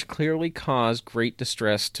encounters clearly caused great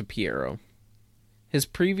distress to Piero. His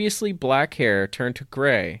previously black hair turned to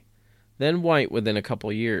gray, then white within a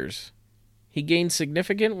couple years. He gained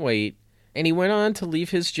significant weight, and he went on to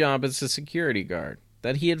leave his job as a security guard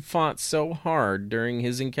that he had fought so hard during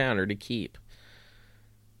his encounter to keep.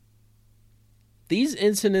 These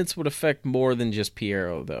incidents would affect more than just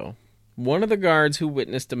Piero, though. One of the guards who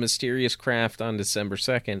witnessed a mysterious craft on December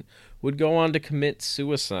 2nd would go on to commit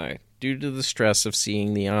suicide due to the stress of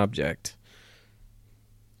seeing the object.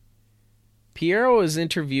 Piero is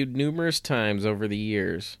interviewed numerous times over the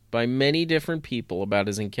years by many different people about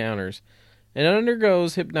his encounters, and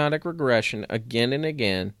undergoes hypnotic regression again and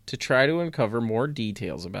again to try to uncover more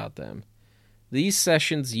details about them. These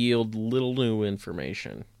sessions yield little new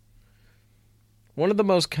information. One of the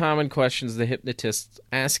most common questions the hypnotists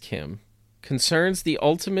ask him concerns the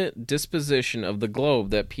ultimate disposition of the globe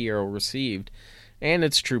that Piero received and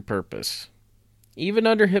its true purpose. Even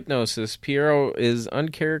under hypnosis, Piero is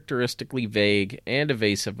uncharacteristically vague and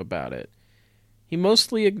evasive about it. He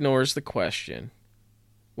mostly ignores the question.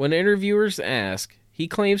 When interviewers ask, he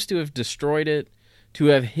claims to have destroyed it, to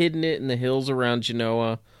have hidden it in the hills around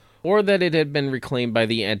Genoa, or that it had been reclaimed by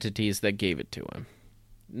the entities that gave it to him.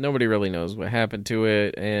 Nobody really knows what happened to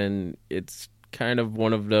it, and it's kind of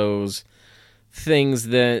one of those things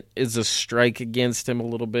that is a strike against him a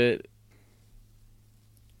little bit.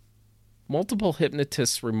 Multiple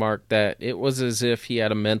hypnotists remarked that it was as if he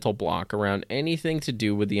had a mental block around anything to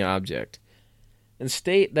do with the object, and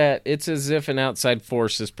state that it's as if an outside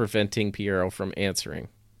force is preventing Piero from answering.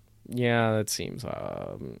 Yeah, that seems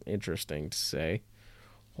interesting to say.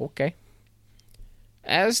 Okay.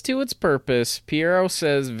 As to its purpose, Piero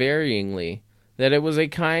says varyingly that it was a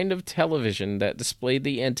kind of television that displayed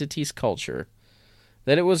the entity's culture,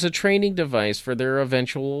 that it was a training device for their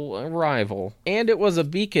eventual arrival, and it was a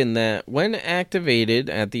beacon that, when activated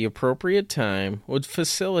at the appropriate time, would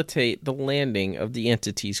facilitate the landing of the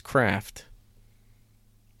entity's craft.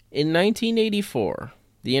 In 1984,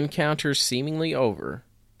 the encounters seemingly over,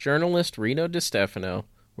 journalist Rino Di Stefano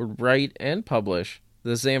would write and publish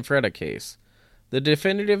the Zanfretta case, the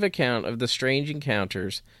definitive account of the strange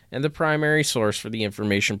encounters and the primary source for the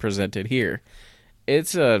information presented here.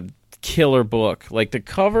 It's a killer book. Like, the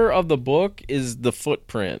cover of the book is the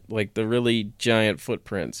footprint, like the really giant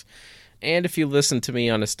footprints. And if you listened to me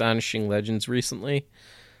on Astonishing Legends recently,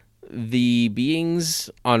 the beings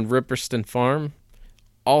on Ripperston Farm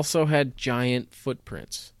also had giant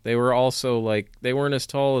footprints. They were also, like, they weren't as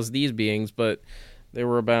tall as these beings, but They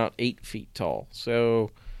were about 8 feet tall.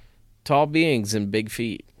 So, tall beings and big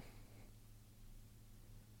feet.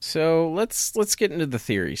 So, let's get into the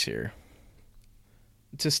theories here.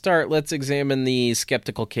 To start, let's examine the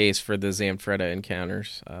skeptical case for the Zanfretta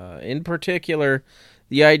encounters. In particular,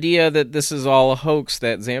 the idea that this is all a hoax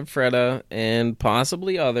that Zanfretta and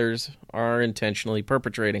possibly others are intentionally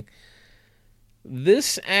perpetrating.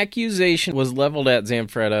 This accusation was leveled at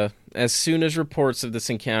Zanfretta as soon as reports of this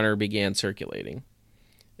encounter began circulating.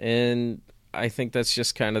 And I think that's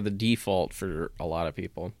just kind of the default for a lot of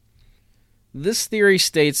people. This theory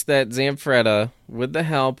states that Zanfretta, with the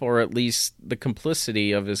help or at least the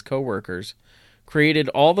complicity of his co-workers, created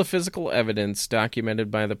all the physical evidence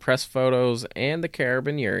documented by the press photos and the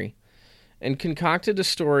Carabinieri, and concocted a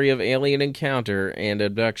story of alien encounter and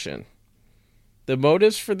abduction. The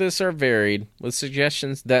motives for this are varied, with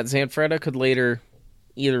suggestions that Zanfretta could later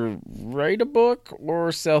either write a book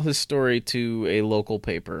or sell his story to a local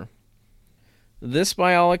paper. This,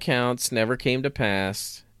 by all accounts, never came to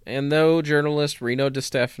pass, and though journalist Rino Di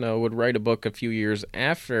Stefano would write a book a few years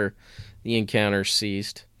after the encounter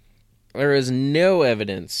ceased, there is no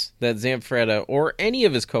evidence that Zanfretta or any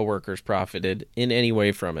of his co-workers profited in any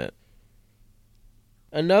way from it.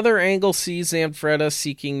 Another angle sees Zanfretta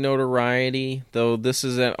seeking notoriety, though this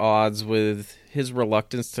is at odds with his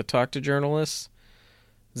reluctance to talk to journalists.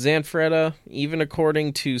 Zanfretta, even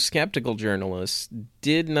according to skeptical journalists,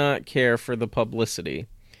 did not care for the publicity,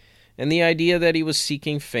 and the idea that he was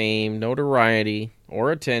seeking fame, notoriety,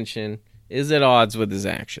 or attention is at odds with his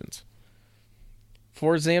actions.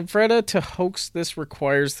 For Zanfretta to hoax this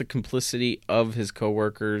requires the complicity of his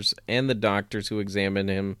co-workers and the doctors who examined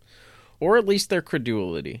him, or at least their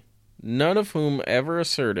credulity, none of whom ever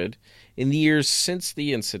asserted, in the years since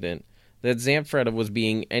the incident, that Zanfretta was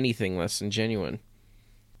being anything less than genuine.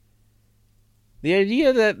 The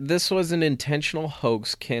idea that this was an intentional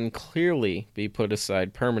hoax can clearly be put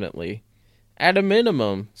aside permanently. At a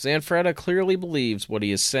minimum, Zanfretta clearly believes what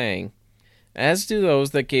he is saying, as do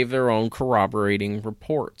those that gave their own corroborating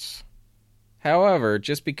reports. However,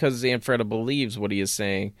 just because Zanfretta believes what he is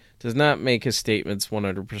saying does not make his statements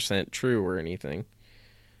 100% true or anything.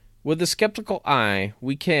 With a skeptical eye,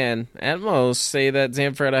 we can, at most, say that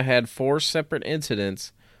Zanfretta had 4 separate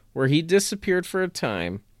incidents where he disappeared for a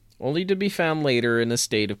time, only to be found later in a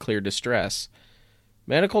state of clear distress.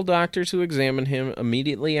 Medical doctors who examined him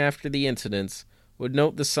immediately after the incidents would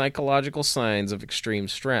note the psychological signs of extreme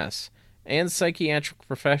stress, and psychiatric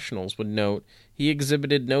professionals would note he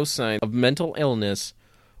exhibited no sign of mental illness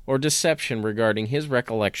or deception regarding his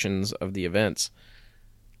recollections of the events.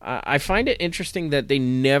 I find it interesting that they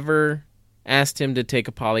never asked him to take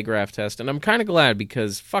a polygraph test, and I'm kind of glad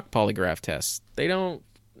because fuck polygraph tests. They don't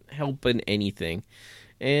help in anything.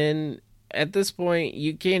 And at this point,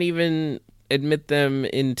 you can't even admit them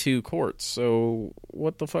into courts. So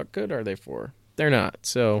what the fuck good are they for? They're not.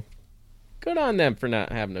 So good on them for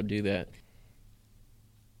not having to do that.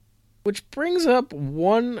 Which brings up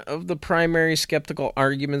one of the primary skeptical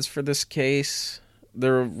arguments for this case,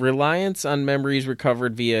 the reliance on memories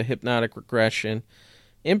recovered via hypnotic regression,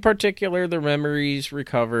 in particular the memories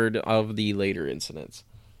recovered of the later incidents.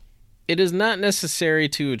 It is not necessary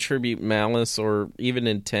to attribute malice or even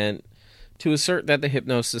intent to assert that the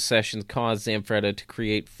hypnosis sessions caused Zanfretta to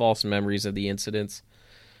create false memories of the incidents,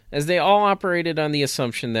 as they all operated on the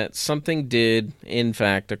assumption that something did, in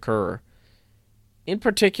fact, occur. In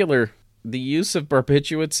particular, the use of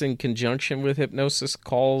barbiturates in conjunction with hypnosis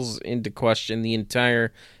calls into question the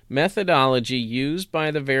entire methodology used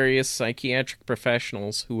by the various psychiatric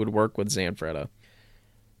professionals who would work with Zanfretta.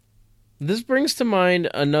 This brings to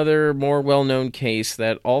mind another more well-known case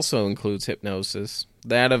that also includes hypnosis,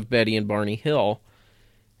 that of Betty and Barney Hill.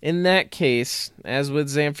 In that case, as with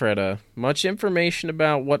Zanfretta, much information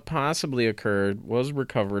about what possibly occurred was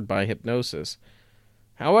recovered by hypnosis.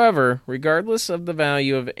 However, regardless of the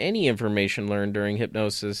value of any information learned during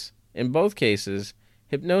hypnosis, in both cases,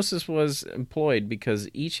 hypnosis was employed because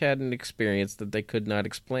each had an experience that they could not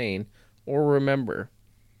explain or remember.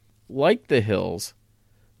 Like the Hills,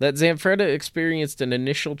 that Zanfretta experienced an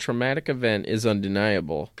initial traumatic event is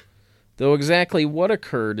undeniable, though exactly what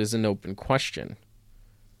occurred is an open question.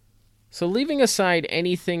 So leaving aside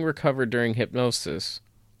anything recovered during hypnosis,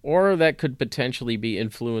 or that could potentially be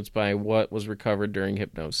influenced by what was recovered during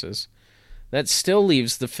hypnosis, that still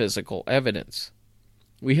leaves the physical evidence.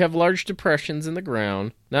 We have large depressions in the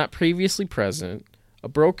ground, not previously present, a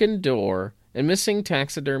broken door, and missing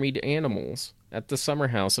taxidermied animals at the summer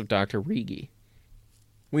house of Dr. Rigi.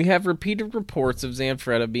 We have repeated reports of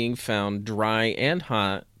Zanfretta being found dry and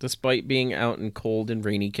hot, despite being out in cold and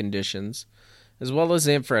rainy conditions, as well as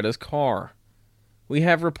Zanfretta's car. We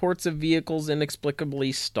have reports of vehicles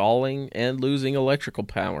inexplicably stalling and losing electrical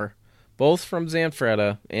power, both from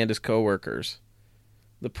Zanfretta and his co-workers.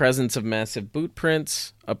 The presence of massive boot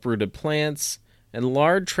prints, uprooted plants, and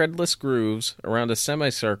large treadless grooves around a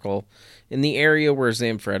semicircle in the area where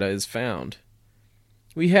Zanfretta is found.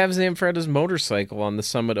 We have Zanfretta's motorcycle on the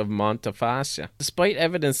summit of Monte Fascia, despite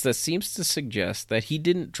evidence that seems to suggest that he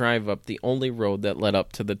didn't drive up the only road that led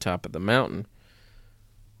up to the top of the mountain.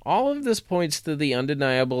 All of this points to the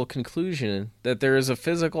undeniable conclusion that there is a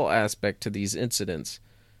physical aspect to these incidents.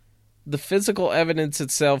 The physical evidence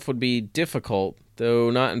itself would be difficult, though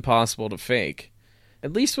not impossible to fake,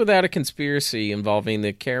 at least without a conspiracy involving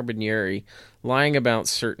the Carabinieri lying about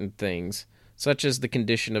certain things, such as the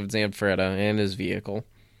condition of Zanfretta and his vehicle.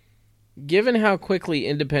 Given how quickly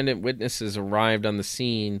independent witnesses arrived on the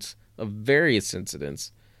scenes of various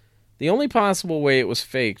incidents, the only possible way it was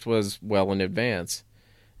faked was well in advance,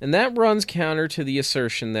 and that runs counter to the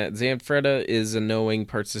assertion that Zanfretta is a knowing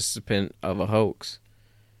participant of a hoax.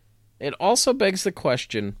 It also begs the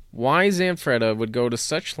question why Zanfretta would go to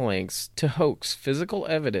such lengths to hoax physical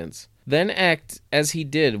evidence, then act as he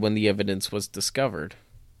did when the evidence was discovered.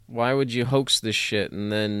 Why would you hoax this shit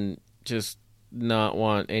and then just not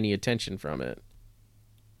want any attention from it?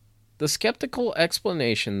 The skeptical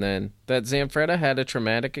explanation, then, that Zanfretta had a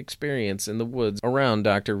traumatic experience in the woods around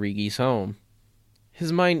Dr. Righi's home.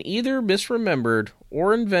 His mind either misremembered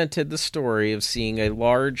or invented the story of seeing a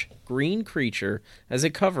large, green creature as a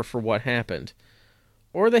cover for what happened,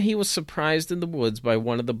 or that he was surprised in the woods by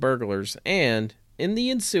one of the burglars and, in the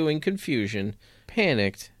ensuing confusion,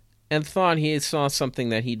 panicked and thought he saw something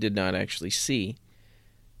that he did not actually see.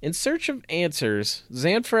 In search of answers,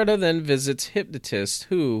 Zanfretta then visits hypnotists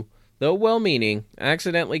who, though well-meaning,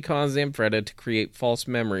 accidentally cause Zanfretta to create false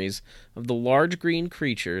memories of the large green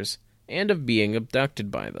creatures and of being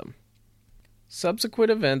abducted by them.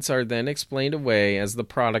 Subsequent events are then explained away as the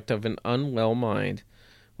product of an unwell mind,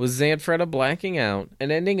 with Zanfretta blacking out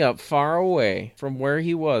and ending up far away from where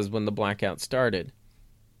he was when the blackout started,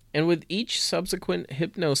 and with each subsequent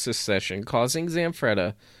hypnosis session causing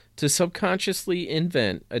Zanfretta to subconsciously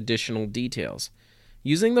invent additional details,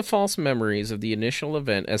 using the false memories of the initial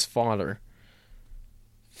event as fodder.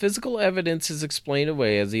 Physical evidence is explained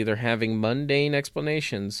away as either having mundane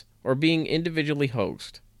explanations or being individually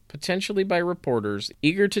hoaxed, potentially by reporters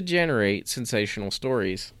eager to generate sensational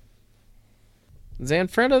stories.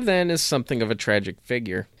 Zanfretta then is something of a tragic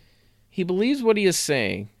figure. He believes what he is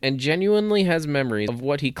saying and genuinely has memories of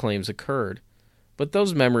what he claims occurred, but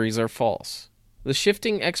those memories are false. The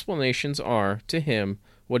shifting explanations are, to him,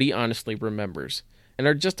 what he honestly remembers, and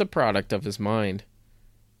are just a product of his mind.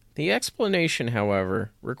 The explanation,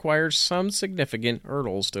 however, requires some significant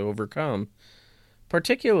hurdles to overcome,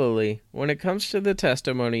 particularly when it comes to the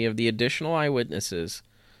testimony of the additional eyewitnesses,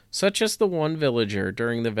 such as the one villager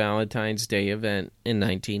during the Valentine's Day event in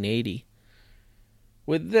 1980.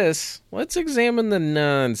 With this, let's examine the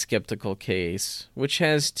non-skeptical case, which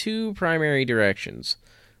has two primary directions,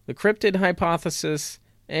 the cryptid hypothesis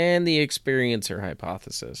and the experiencer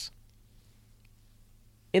hypothesis.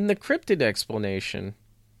 In the cryptid explanation,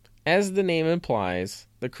 as the name implies,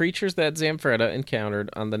 the creatures that Zanfretta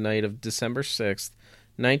encountered on the night of December 6,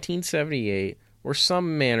 1978, were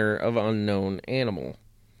some manner of unknown animal.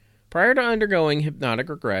 Prior to undergoing hypnotic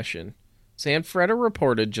regression, Zanfretta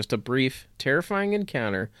reported just a brief, terrifying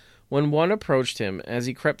encounter when one approached him as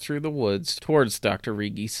he crept through the woods towards Dr.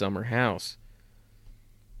 Righi's summer house.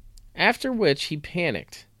 After which he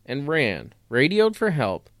panicked and ran, radioed for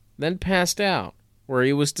help, then passed out, where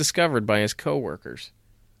he was discovered by his co-workers.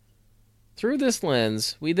 Through this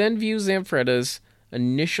lens, we then view Zanfretta's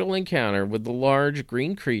initial encounter with the large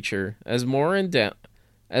green creature as more in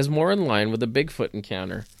line with a Bigfoot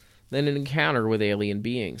encounter than an encounter with alien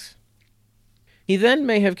beings. He then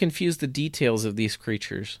may have confused the details of these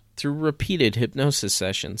creatures through repeated hypnosis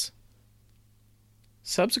sessions.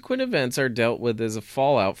 Subsequent events are dealt with as a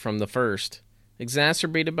fallout from the first,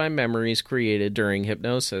 exacerbated by memories created during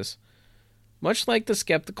hypnosis. Much like the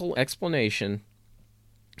skeptical explanation,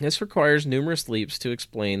 this requires numerous leaps to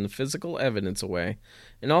explain the physical evidence away,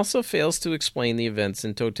 and also fails to explain the events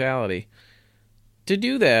in totality. To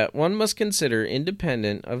do that, one must consider,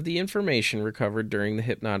 independent of the information recovered during the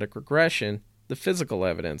hypnotic regression, the physical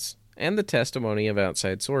evidence, and the testimony of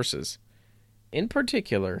outside sources. In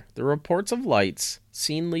particular, the reports of lights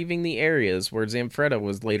seen leaving the areas where Zanfretta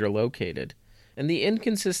was later located, and the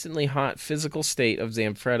inconsistently hot physical state of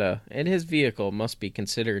Zanfretta and his vehicle must be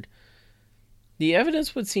considered. The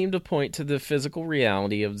evidence would seem to point to the physical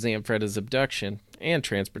reality of Zanfretta's abduction and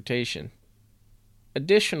transportation.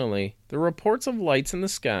 Additionally, the reports of lights in the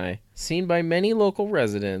sky, seen by many local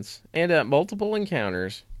residents and at multiple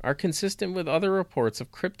encounters, are consistent with other reports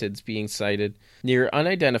of cryptids being sighted near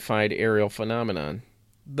unidentified aerial phenomenon,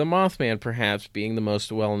 the Mothman perhaps being the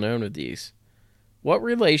most well-known of these. What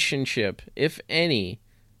relationship, if any,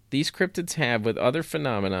 these cryptids have with other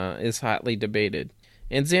phenomena is hotly debated,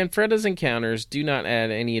 and Zanfretta's encounters do not add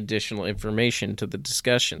any additional information to the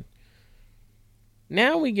discussion.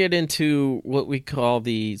 Now we get into what we call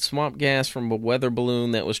the swamp gas from a weather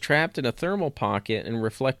balloon that was trapped in a thermal pocket and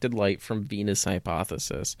reflected light from Venus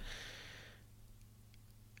hypothesis.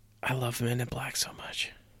 I love Men in Black so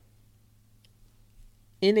much.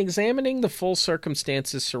 In examining the full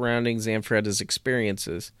circumstances surrounding Zanfretta's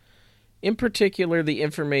experiences, in particular the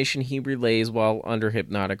information he relays while under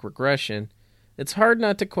hypnotic regression, it's hard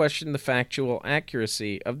not to question the factual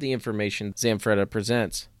accuracy of the information Zanfretta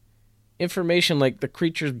presents. Information like the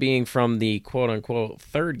creatures being from the quote-unquote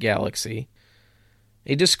third galaxy,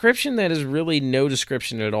 a description that is really no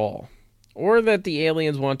description at all, or that the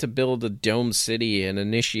aliens want to build a dome city and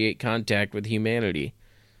initiate contact with humanity,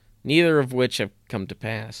 neither of which have come to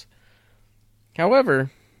pass.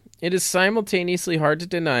 However, it is simultaneously hard to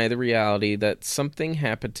deny the reality that something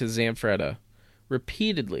happened to Zanfretta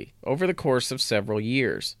repeatedly over the course of several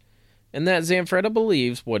years, and that Zanfretta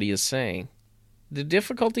believes what he is saying. The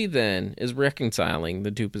difficulty then is reconciling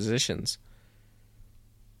the two positions.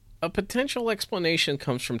 A potential explanation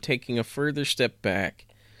comes from taking a further step back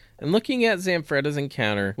and looking at Zanfretta's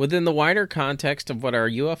encounter within the wider context of what our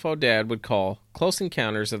UFO dad would call close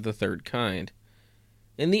encounters of the third kind.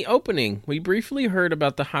 In the opening, we briefly heard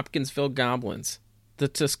about the Hopkinsville Goblins, the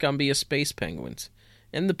Tuscumbia Space Penguins,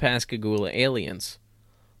 and the Pascagoula Aliens,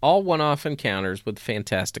 all one-off encounters with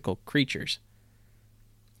fantastical creatures.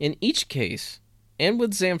 In each case, and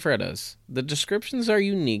with Zanfretta's, the descriptions are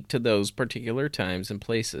unique to those particular times and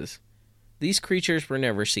places. These creatures were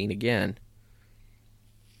never seen again.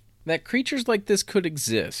 That creatures like this could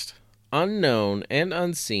exist, unknown and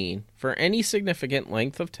unseen, for any significant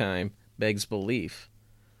length of time begs belief.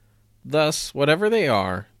 Thus, whatever they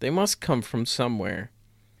are, they must come from somewhere,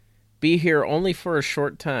 be here only for a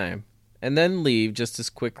short time, and then leave just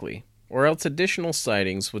as quickly, or else additional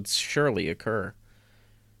sightings would surely occur.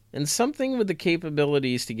 And something with the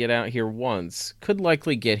capabilities to get out here once could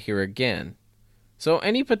likely get here again. So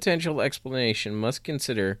any potential explanation must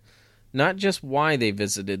consider not just why they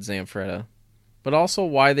visited Zanfretta, but also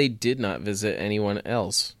why they did not visit anyone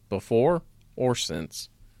else, before or since.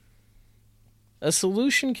 A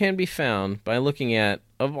solution can be found by looking at,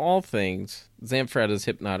 of all things, Zanfretta's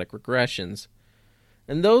hypnotic regressions,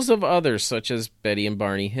 and those of others such as Betty and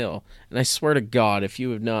Barney Hill. And I swear to God, if you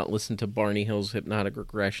have not listened to Barney Hill's hypnotic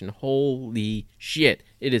regression, holy shit,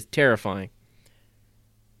 it is terrifying.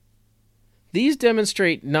 These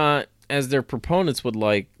demonstrate not, as their proponents would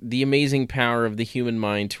like, the amazing power of the human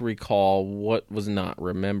mind to recall what was not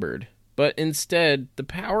remembered, but instead the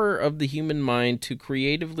power of the human mind to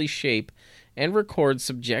creatively shape and record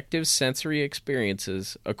subjective sensory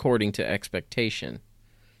experiences according to expectation.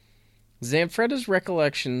 Zanfretta's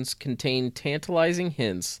recollections contain tantalizing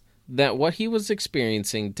hints that what he was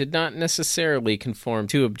experiencing did not necessarily conform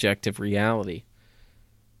to objective reality.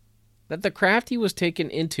 That the craft he was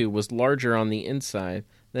taken into was larger on the inside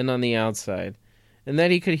than on the outside, and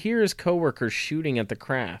that he could hear his coworkers shooting at the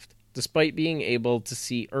craft, despite being able to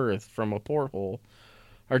see Earth from a porthole,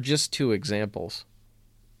 are just two examples.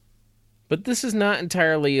 But this is not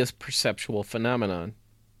entirely a perceptual phenomenon.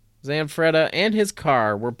 Zanfretta and his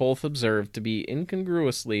car were both observed to be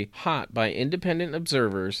incongruously hot by independent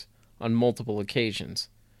observers on multiple occasions,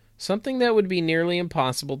 something that would be nearly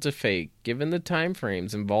impossible to fake given the time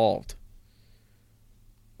frames involved.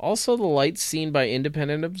 Also, the lights seen by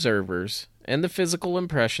independent observers and the physical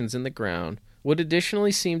impressions in the ground would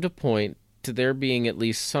additionally seem to point to there being at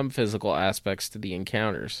least some physical aspects to the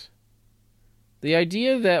encounters. The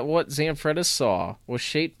idea that what Zanfretta saw was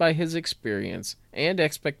shaped by his experience and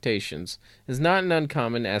expectations is not an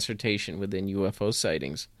uncommon assertion within UFO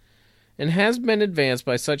sightings, and has been advanced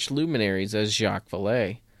by such luminaries as Jacques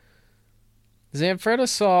Vallée. Zanfretta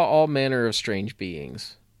saw all manner of strange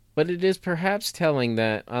beings, but it is perhaps telling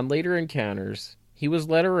that, on later encounters, he was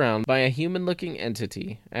led around by a human-looking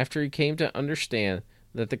entity after he came to understand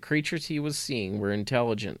that the creatures he was seeing were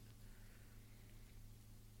intelligent.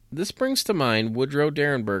 This brings to mind Woodrow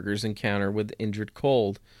Derenberger's encounter with Indrid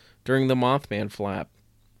Cold during the Mothman flap.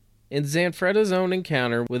 In Zanfretta's own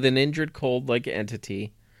encounter with an Indrid Cold-like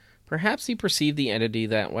entity, perhaps he perceived the entity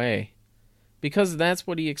that way, because that's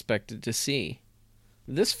what he expected to see.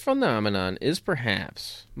 This phenomenon is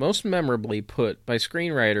perhaps most memorably put by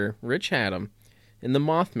screenwriter Rich Hatem in the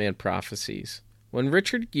Mothman prophecies, when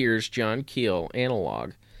Richard Gere's John Keel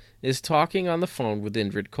analog is talking on the phone with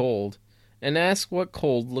Indrid Cold and asks what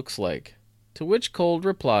Cold looks like, to which Cold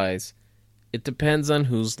replies, "It depends on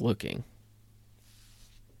who's looking."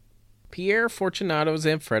 Pier Fortunato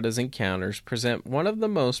Zanfretta's encounters present one of the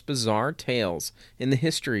most bizarre tales in the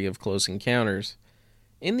history of close encounters.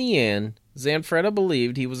 In the end, Zanfretta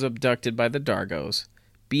believed he was abducted by the Dargos,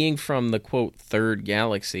 being from the, quote, third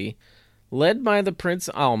galaxy, led by the Prince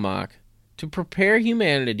Almach to prepare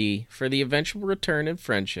humanity for the eventual return and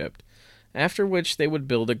friendship, after which they would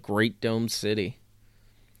build a great domed city.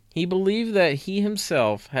 He believed that he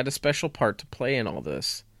himself had a special part to play in all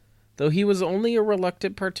this, though he was only a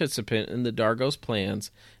reluctant participant in the Dargos'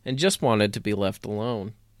 plans and just wanted to be left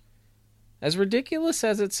alone. As ridiculous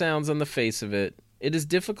as it sounds on the face of it, it is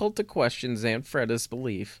difficult to question Zanfretta's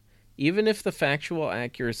belief, even if the factual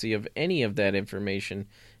accuracy of any of that information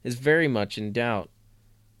is very much in doubt.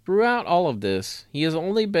 Throughout all of this, he has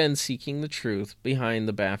only been seeking the truth behind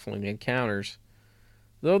the baffling encounters,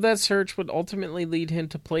 though that search would ultimately lead him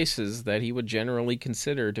to places that he would generally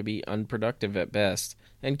consider to be unproductive at best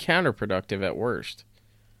and counterproductive at worst.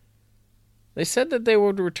 They said that they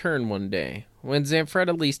would return one day, when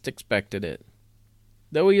Zanfretta least expected it.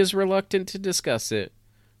 Though he is reluctant to discuss it,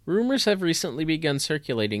 rumors have recently begun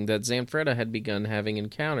circulating that Zanfretta had begun having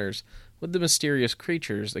encounters with the mysterious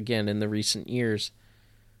creatures again in the recent years.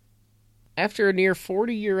 After a near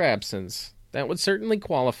 40-year absence, that would certainly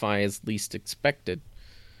qualify as least expected.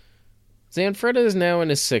 Zanfretta is now in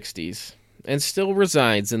his 60s, and still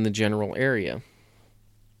resides in the general area.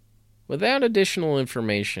 Without additional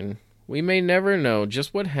information, we may never know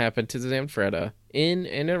just what happened to Zanfretta in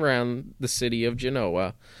and around the city of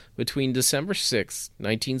Genoa between December 6,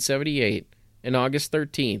 1978 and August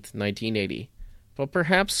 13, 1980, but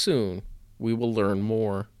perhaps soon we will learn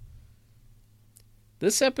more.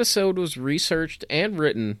 This episode was researched and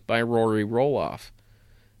written by Rory Roloff,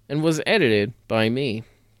 and was edited by me.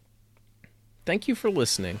 Thank you for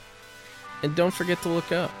listening, and don't forget to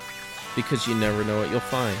look up, because you never know what you'll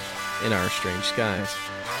find in our strange skies,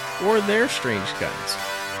 or their strange skies.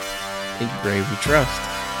 In Gray we trust.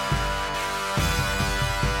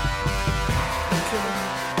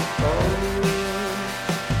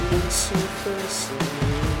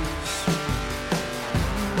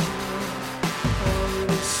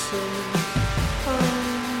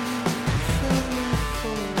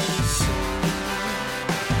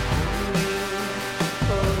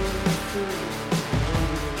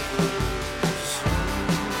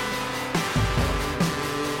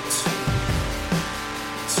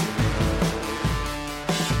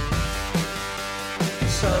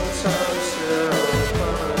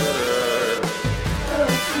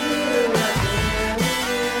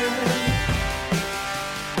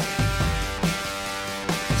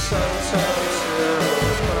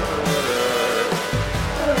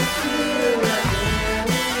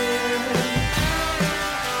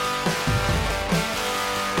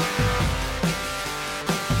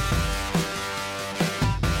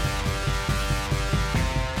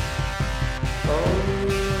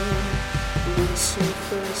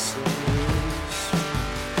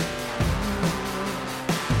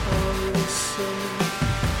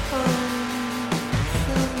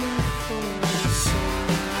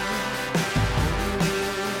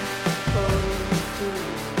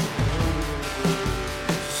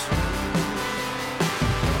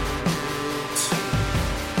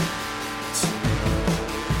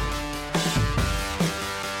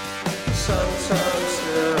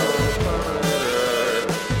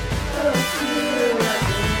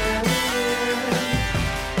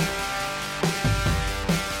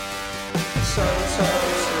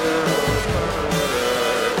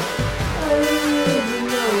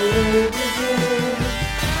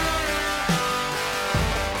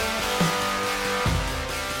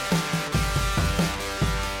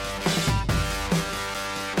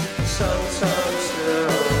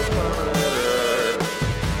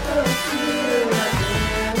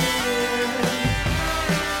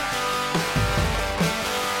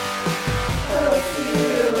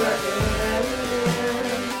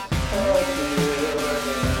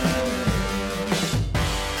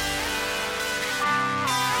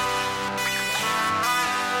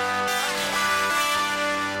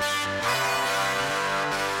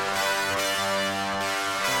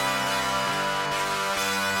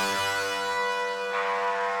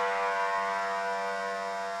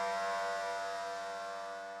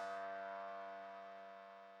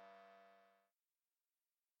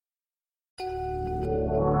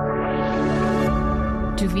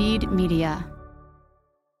 Duvid Media.